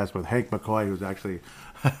Podcast with Hank McCoy, who's actually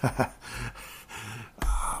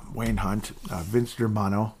Wayne Hunt, Vince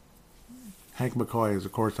Germano. Hank McCoy is,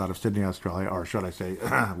 of course, out of Sydney, Australia, or should I say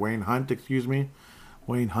Wayne Hunt, excuse me.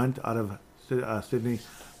 Wayne Hunt out of Sydney.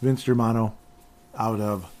 Vince Germano out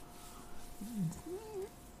of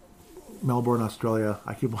Melbourne, Australia.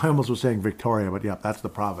 I almost was saying Victoria, but yeah, that's the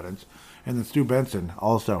Providence. And then Stu Benson,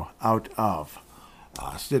 also out of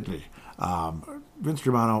Sydney. Vince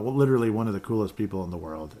Germano, literally one of the coolest people in the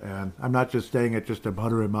world. And I'm not just saying it just to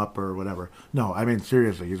butter him up or whatever. No, I mean,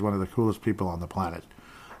 seriously, he's one of the coolest people on the planet.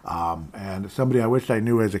 And somebody I wish I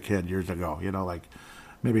knew as a kid years ago, you know, like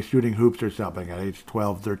maybe shooting hoops or something at age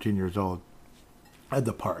 12, 13 years old at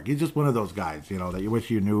the park. He's just one of those guys, you know, that you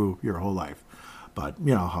wish you knew your whole life. But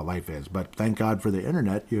you know how life is. But thank God for the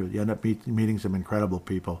internet. You end up meeting some incredible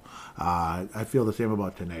people. I feel the same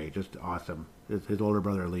about Tanae. Just awesome. His older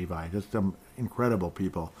brother Levi. Just some incredible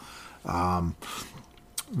people.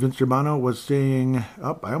 Vince Germano was saying,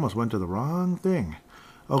 I almost went to the wrong thing.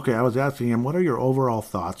 Okay, I was asking him, what are your overall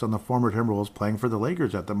thoughts on the former Timberwolves playing for the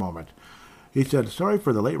Lakers at the moment? He said, sorry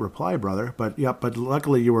for the late reply, brother, but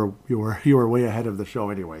luckily you were way ahead of the show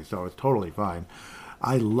anyway, so it's totally fine.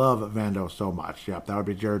 I love Vando so much. Yep, that would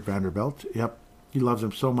be Jared Vanderbilt. Yep, he loves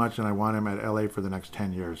him so much, and I want him at LA for the next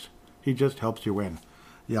 10 years. He just helps you win.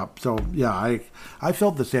 Yep, so yeah, I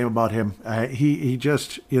felt the same about him. He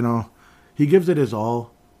just, you know, he gives it his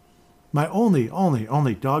all. My only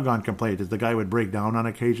doggone complaint is the guy would break down on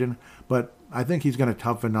occasion, but I think he's going to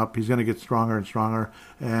toughen up. He's going to get stronger and stronger,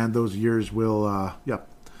 and those years will,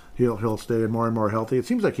 he'll stay more and more healthy. It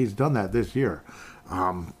seems like he's done that this year.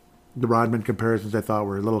 The Rodman comparisons I thought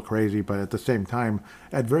were a little crazy, but at the same time,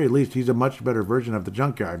 at very least, he's a much better version of the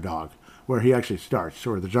Junkyard Dog, where he actually starts,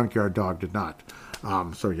 or the Junkyard Dog did not.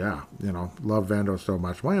 So yeah, you know, love Vando so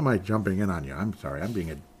much. Why am I jumping in on you? I'm sorry, I'm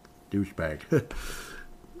being a douchebag.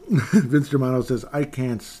 Vince Germano says, I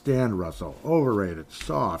can't stand Russell. Overrated,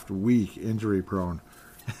 soft, weak, injury prone.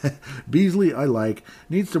 Beasley, I like.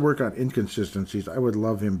 Needs to work on inconsistencies. I would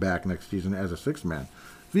love him back next season as a sixth man.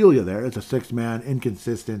 Feel you there. It's a sixth man,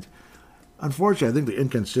 inconsistent. Unfortunately, I think the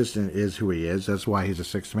inconsistent is who he is. That's why he's a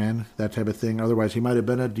sixth man, that type of thing. Otherwise, he might have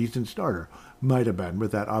been a decent starter. Might have been,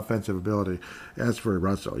 with that offensive ability. As for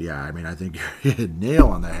Russell, yeah, I mean, I think you hit a nail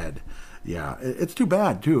on the head. Yeah, it's too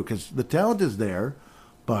bad, too, because the talent is there,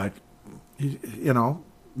 but, you know,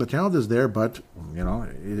 the talent is there, but, you know,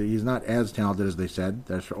 he's not as talented as they said.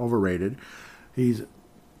 That's overrated. He's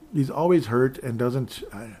always hurt and doesn't,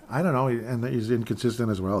 I don't know, and he's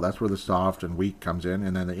inconsistent as well. That's where the soft and weak comes in,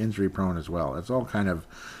 and then the injury prone as well. It's all kind of,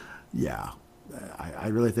 yeah, I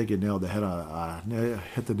really think you nailed the head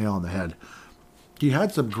hit the nail on the head. He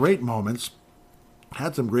had some great moments,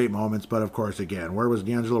 but of course, again, where was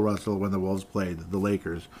D'Angelo Russell when the Wolves played the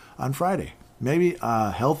Lakers on Friday? Maybe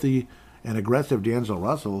a healthy and aggressive D'Angelo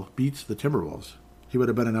Russell beats the Timberwolves. He would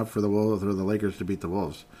have been enough for the Wolves or the Lakers to beat the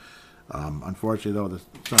Wolves. Unfortunately, though, the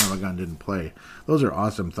son of a gun didn't play. Those are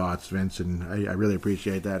awesome thoughts, Vince, and I really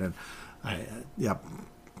appreciate that. And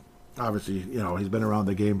obviously, you know, he's been around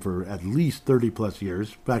the game for at least 30 plus years.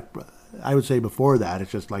 In fact, I would say before that,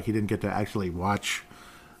 it's just like he didn't get to actually watch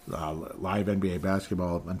live NBA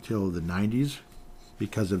basketball until the 90s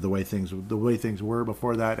because of the way things were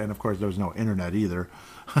before that. And of course, there was no internet either,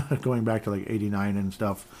 going back to like '89 and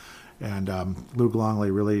stuff. And Luke Longley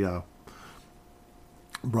really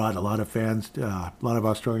brought a lot of fans, a lot of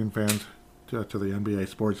Australian fans to the NBA,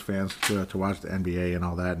 sports fans to watch the NBA and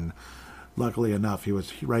all that. And luckily enough, he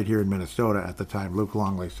was right here in Minnesota at the time, Luke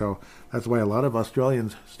Longley. So that's why a lot of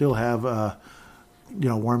Australians still have,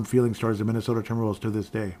 warm feelings towards the Minnesota Timberwolves to this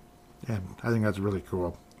day. And I think that's really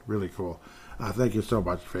cool. Really cool. Thank you so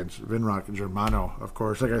much, Vince. Vinrock Germano, of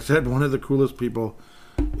course. Like I said, one of the coolest people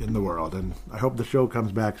in the world. And I hope the show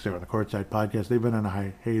comes back soon. The Courtside Podcast, they've been on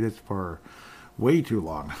a hiatus for way too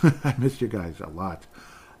long. I missed you guys a lot.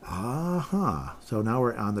 So now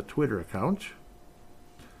we're on the Twitter account.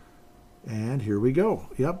 And here we go.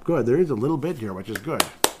 Yep, good. There is a little bit here, which is good.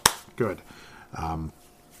 Good.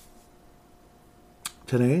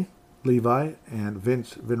 Today, Levi and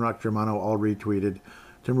Vinrock Germano all retweeted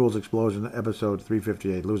Timberwolves Explosion, episode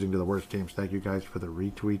 358, losing to the worst teams. Thank you guys for the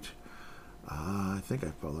retweet. I think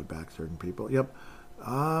I followed back certain people. Yep.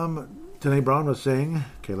 Tanae Brown was saying,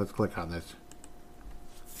 okay, let's click on this.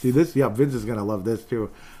 See this? Yeah, Vince is going to love this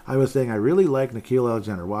too. I was saying I really like Nickeil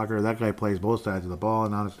Alexander-Walker. That guy plays both sides of the ball,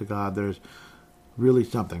 and honest to God, there's really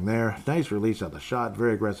something there. Nice release of the shot.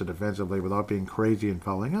 Very aggressive defensively without being crazy and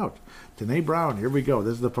fouling out. Tanae Brown, here we go.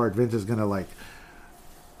 This is the part Vince is going to like.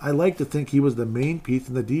 I like to think he was the main piece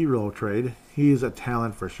in the D-Roll trade. He's a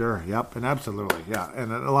talent for sure. Yep, and absolutely, yeah.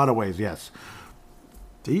 And in a lot of ways, yes.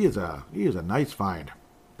 He is a nice find.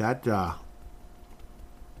 That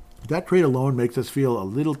trade alone makes us feel a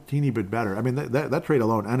little teeny bit better. I mean, that trade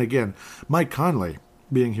alone, and again, Mike Conley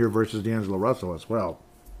being here versus D'Angelo Russell as well,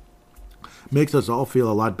 makes us all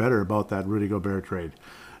feel a lot better about that Rudy Gobert trade.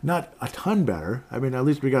 Not a ton better. I mean, at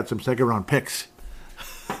least we got some second-round picks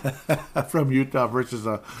from Utah versus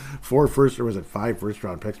 5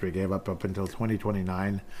 first-round picks we gave up until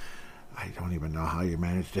 2029. I don't even know how you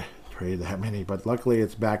managed to trade that many, but luckily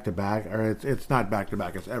it's back-to-back, or it's not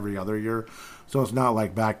back-to-back, it's every other year, so it's not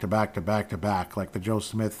like back-to-back like the Joe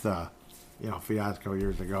Smith fiasco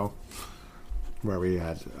years ago, where we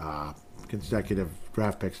had consecutive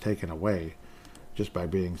draft picks taken away just by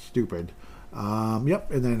being stupid.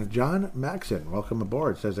 Yep, and then John Maxon, welcome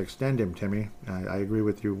aboard, says extend him, Timmy. I agree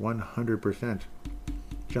with you 100%.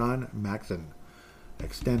 John Maxon,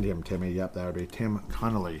 extend him, Timmy. Yep, that would be Tim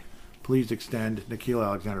Connolly. Please extend Nickeil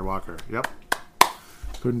Alexander-Walker. Yep,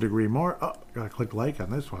 couldn't agree more. Oh, gotta click like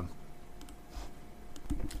on this one.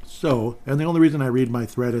 So, and the only reason I read my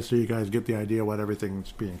thread is so you guys get the idea what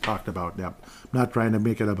everything's being talked about. Yep, I'm not trying to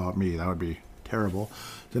make it about me. That would be terrible.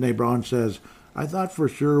 Tanae Brown says, I thought for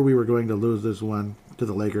sure we were going to lose this one to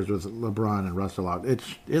the Lakers with LeBron and Russell out. It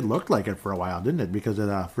looked like it for a while, didn't it? Because of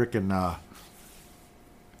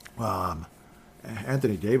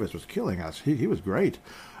Anthony Davis was killing us. He was great.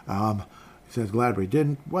 He says, glad we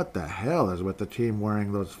didn't. What the hell is with the team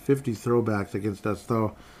wearing those 50 throwbacks against us,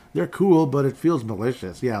 though? They're cool, but it feels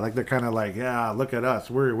malicious. Yeah, like they're kind of like, yeah, look at us.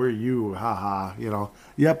 We're you, haha,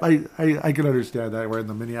 Yep, I can understand that. We're in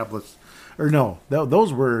the Minneapolis... Or no,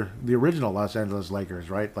 those were the original Los Angeles Lakers,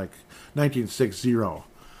 right? Like 1960.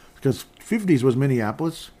 Because 50s was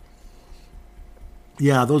Minneapolis.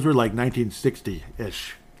 Yeah, those were like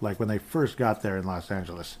 1960-ish, like when they first got there in Los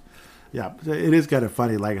Angeles. Yeah, it is kind of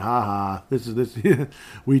funny, like, haha, this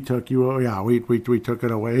we took you, yeah, we took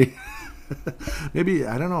it away. Maybe,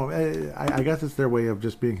 I don't know, I guess it's their way of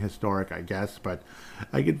just being historic, I guess, but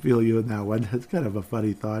I can feel you in that one. It's kind of a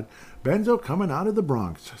funny thought. Benzo coming out of the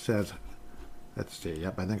Bronx says... Let's see.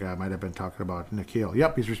 Yep, I think I might have been talking about Nickeil.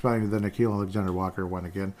 Yep, he's responding to the Nickeil Alexander-Walker one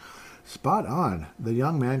again. Spot on. The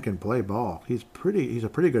young man can play ball. He's a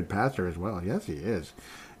pretty good passer as well. Yes, he is.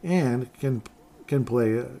 And can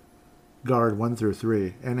play guard 1 through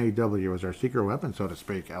 3. NAW is our secret weapon, so to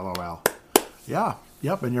speak. LOL. Yeah.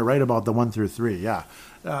 Yep, and you're right about the 1 through 3. Yeah.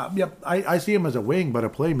 Yep, I see him as a wing, but a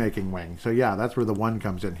playmaking wing. So, yeah, that's where the 1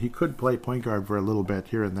 comes in. He could play point guard for a little bit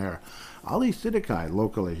here and there. Ali Sidikai,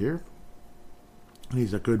 locally here.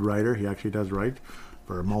 He's a good writer. He actually does write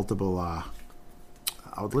for multiple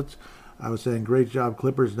outlets. I was saying, great job,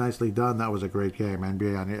 Clippers. Nicely done. That was a great game.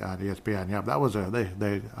 NBA on ESPN. Yeah, that was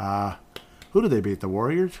who did they beat? The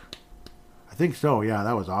Warriors? I think so. Yeah,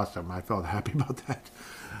 that was awesome. I felt happy about that.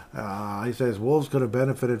 He says Wolves could have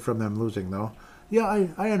benefited from them losing, though. Yeah,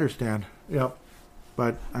 I understand. Yep,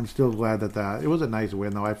 but I'm still glad that it was a nice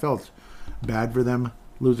win, though. I felt bad for them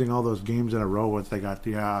losing all those games in a row once they got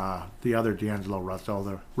the other D'Angelo Russell,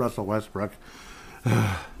 the Russell Westbrook.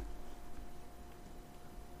 And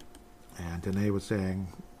Danae was saying,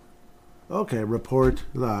 okay, report,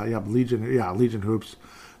 Legion Hoops.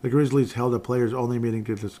 The Grizzlies held a players-only meeting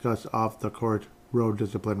to discuss off-the-court road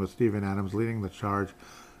discipline with Steven Adams leading the charge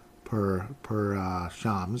per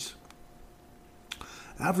Shams.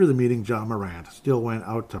 After the meeting, John Morant still went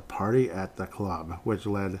out to party at the club, which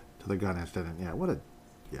led to the gun incident. What a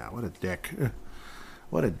dick.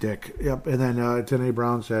 What a dick. Yep. And then Tanae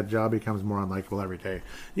Brown said, Ja becomes more unlikable every day.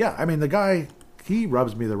 Yeah, I mean, the guy, he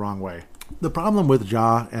rubs me the wrong way. The problem with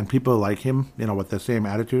Ja and people like him, with the same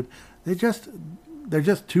attitude, they're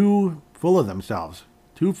just too full of themselves.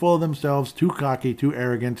 too full of themselves, too cocky, too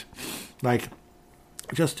arrogant. Like,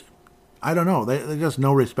 just, I don't know. They just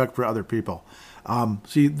no respect for other people.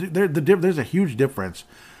 See, there's a huge difference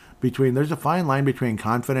between, there's a fine line between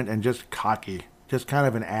confident and just cocky, just kind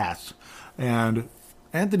of an ass. And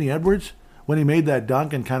Anthony Edwards, when he made that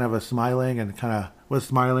dunk and kind of was smiling at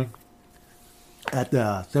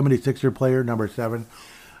the 76er player, number 7.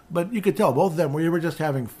 But you could tell both of them, we were just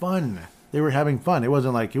having fun. They were having fun. It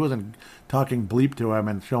wasn't like he wasn't talking bleep to him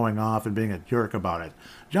and showing off and being a jerk about it.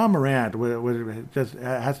 John Morant just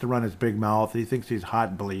has to run his big mouth. He thinks he's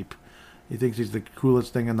hot bleep. He thinks he's the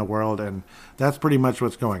coolest thing in the world, and that's pretty much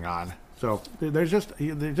what's going on. So they're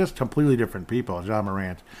just completely different people, John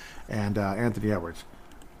Morant and Anthony Edwards.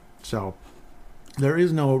 So there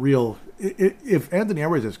is no real. If Anthony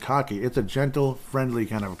Edwards is cocky, it's a gentle, friendly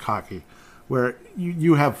kind of cocky, where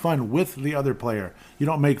you have fun with the other player. You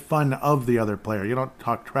don't make fun of the other player. You don't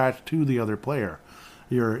talk trash to the other player.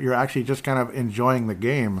 You're actually just kind of enjoying the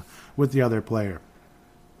game with the other player.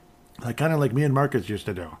 Like kind of like me and Marcus used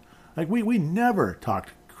to do. Like we never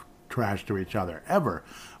talked trash to each other, ever.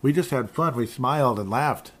 We just had fun. We smiled and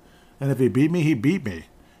laughed. And if he beat me, he beat me.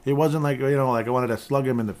 It wasn't like, like I wanted to slug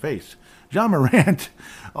him in the face. John Morant,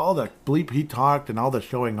 all the bleep he talked and all the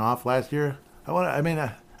showing off last year, I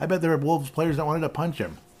bet there were Wolves players that wanted to punch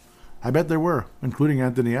him. I bet there were, including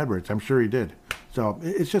Anthony Edwards. I'm sure he did. So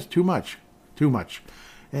it's just too much. Too much.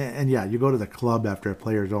 And yeah, you go to the club after a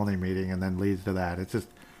players-only meeting and then leads to that. It's just,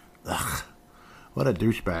 ugh. What a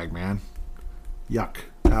douchebag, man. Yuck.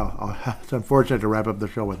 It's unfortunate to wrap up the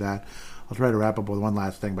show with that. I'll try to wrap up with one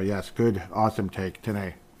last thing, but yes, good, awesome take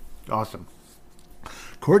today. Awesome.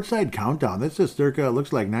 Courtside countdown. This is circa,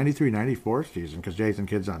 looks like 93-94 season, because Jason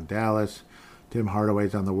Kidd's on Dallas. Tim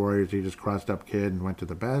Hardaway's on the Warriors. He just crossed up Kidd and went to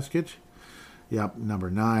the basket. Yep, number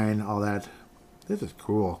 9, all that. This is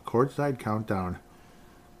cool. Courtside countdown.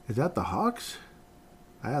 Is that the Hawks?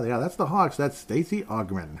 Yeah, that's the Hawks. That's Stacey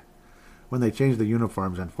Augmon. When they changed the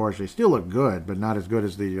uniforms, unfortunately. Still look good, but not as good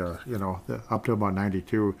as the up to about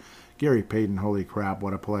 92. Gary Payton, holy crap,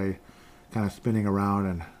 what a play. Kind of spinning around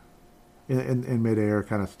and in midair,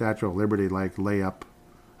 kind of Statue of Liberty-like layup.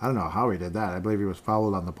 I don't know how he did that. I believe he was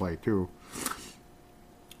fouled on the play, too.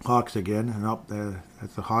 Hawks again. And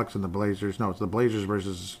that's the Hawks and the Blazers. No, it's the Blazers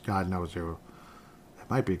versus God knows who. It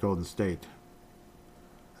might be Golden State.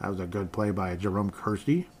 That was a good play by Jerome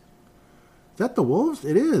Kersey. Is that the Wolves?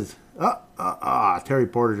 It is. Terry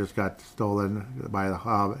Porter just got stolen by the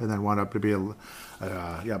Hob and then wound up to be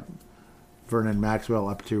Vernon Maxwell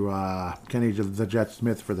up to Kenny the Jet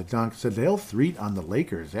Smith for the dunk. Sedale Threatt on the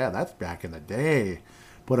Lakers. Yeah, that's back in the day.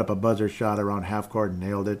 Put up a buzzer shot around half court and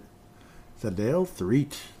nailed it. Sedale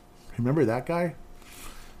Threatt. Remember that guy?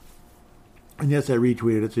 And yes, I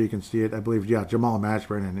retweeted it so you can see it. I believe, Jamal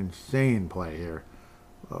Mashburn, an insane play here.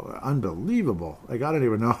 Oh, unbelievable. Like, I don't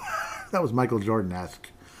even know. That was Michael Jordan-esque.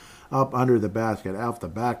 Up under the basket, off the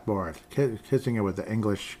backboard. Kissing it with the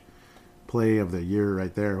English play of the year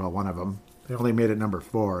right there. Well, one of them. They only made it number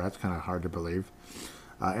 4. That's kind of hard to believe.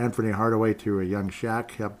 Anthony Hardaway to a young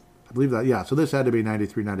Shaq. Yep, I believe that. Yeah, so this had to be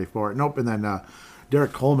 93-94. Nope, and then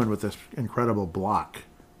Derek Coleman with this incredible block.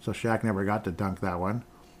 So Shaq never got to dunk that one.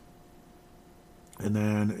 And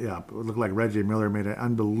then, it looked like Reggie Miller made an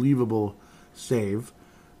unbelievable save,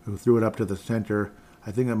 who threw it up to the center.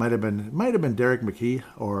 I think that might have been Derek McKee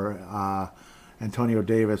or Antonio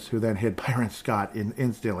Davis, who then hit Byron Scott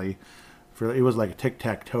instantly. It was like a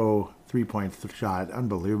tic-tac-toe 3-point shot.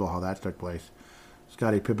 Unbelievable how that took place.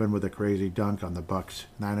 Scottie Pippen with a crazy dunk on the Bucks.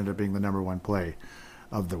 And that ended up being the number 1 play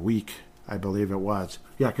of the week, I believe it was.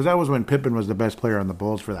 Yeah, because that was when Pippen was the best player on the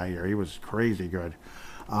Bulls for that year. He was crazy good.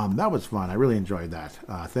 That was fun. I really enjoyed that.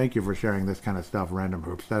 Thank you for sharing this kind of stuff, Random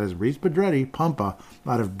Hoops. That is Reese Pedretti, Pumpa,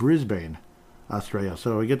 out of Brisbane, Australia.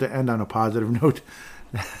 So we get to end on a positive note.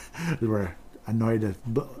 We're annoyed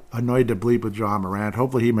to bleep with John Morant.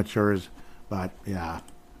 Hopefully he matures. But, yeah,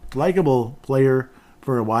 likable player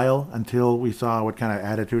for a while until we saw what kind of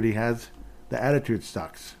attitude he has. The attitude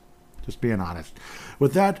sucks. Just being honest.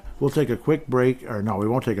 With that, we'll take a quick break. Or no, we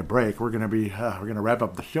won't take a break. We're going to wrap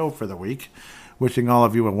up the show for the week. Wishing all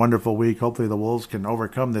of you a wonderful week. Hopefully the Wolves can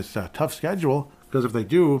overcome this tough schedule. Because if they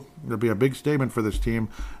do, it'll be a big statement for this team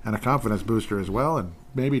and a confidence booster as well. And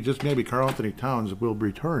maybe, just maybe, Karl Anthony Towns will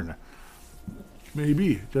return.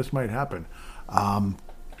 Maybe. Just might happen.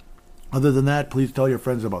 Other than that, please tell your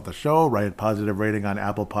friends about the show. Write a positive rating on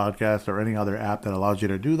Apple Podcasts or any other app that allows you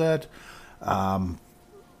to do that.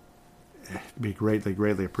 It'd be greatly,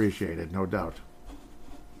 greatly appreciated, no doubt.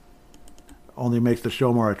 only makes the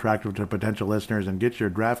show more attractive to potential listeners. And get your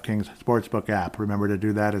DraftKings Sportsbook app. Remember to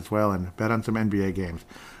do that as well and bet on some NBA games.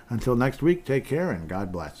 Until next week, take care and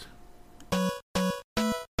God bless.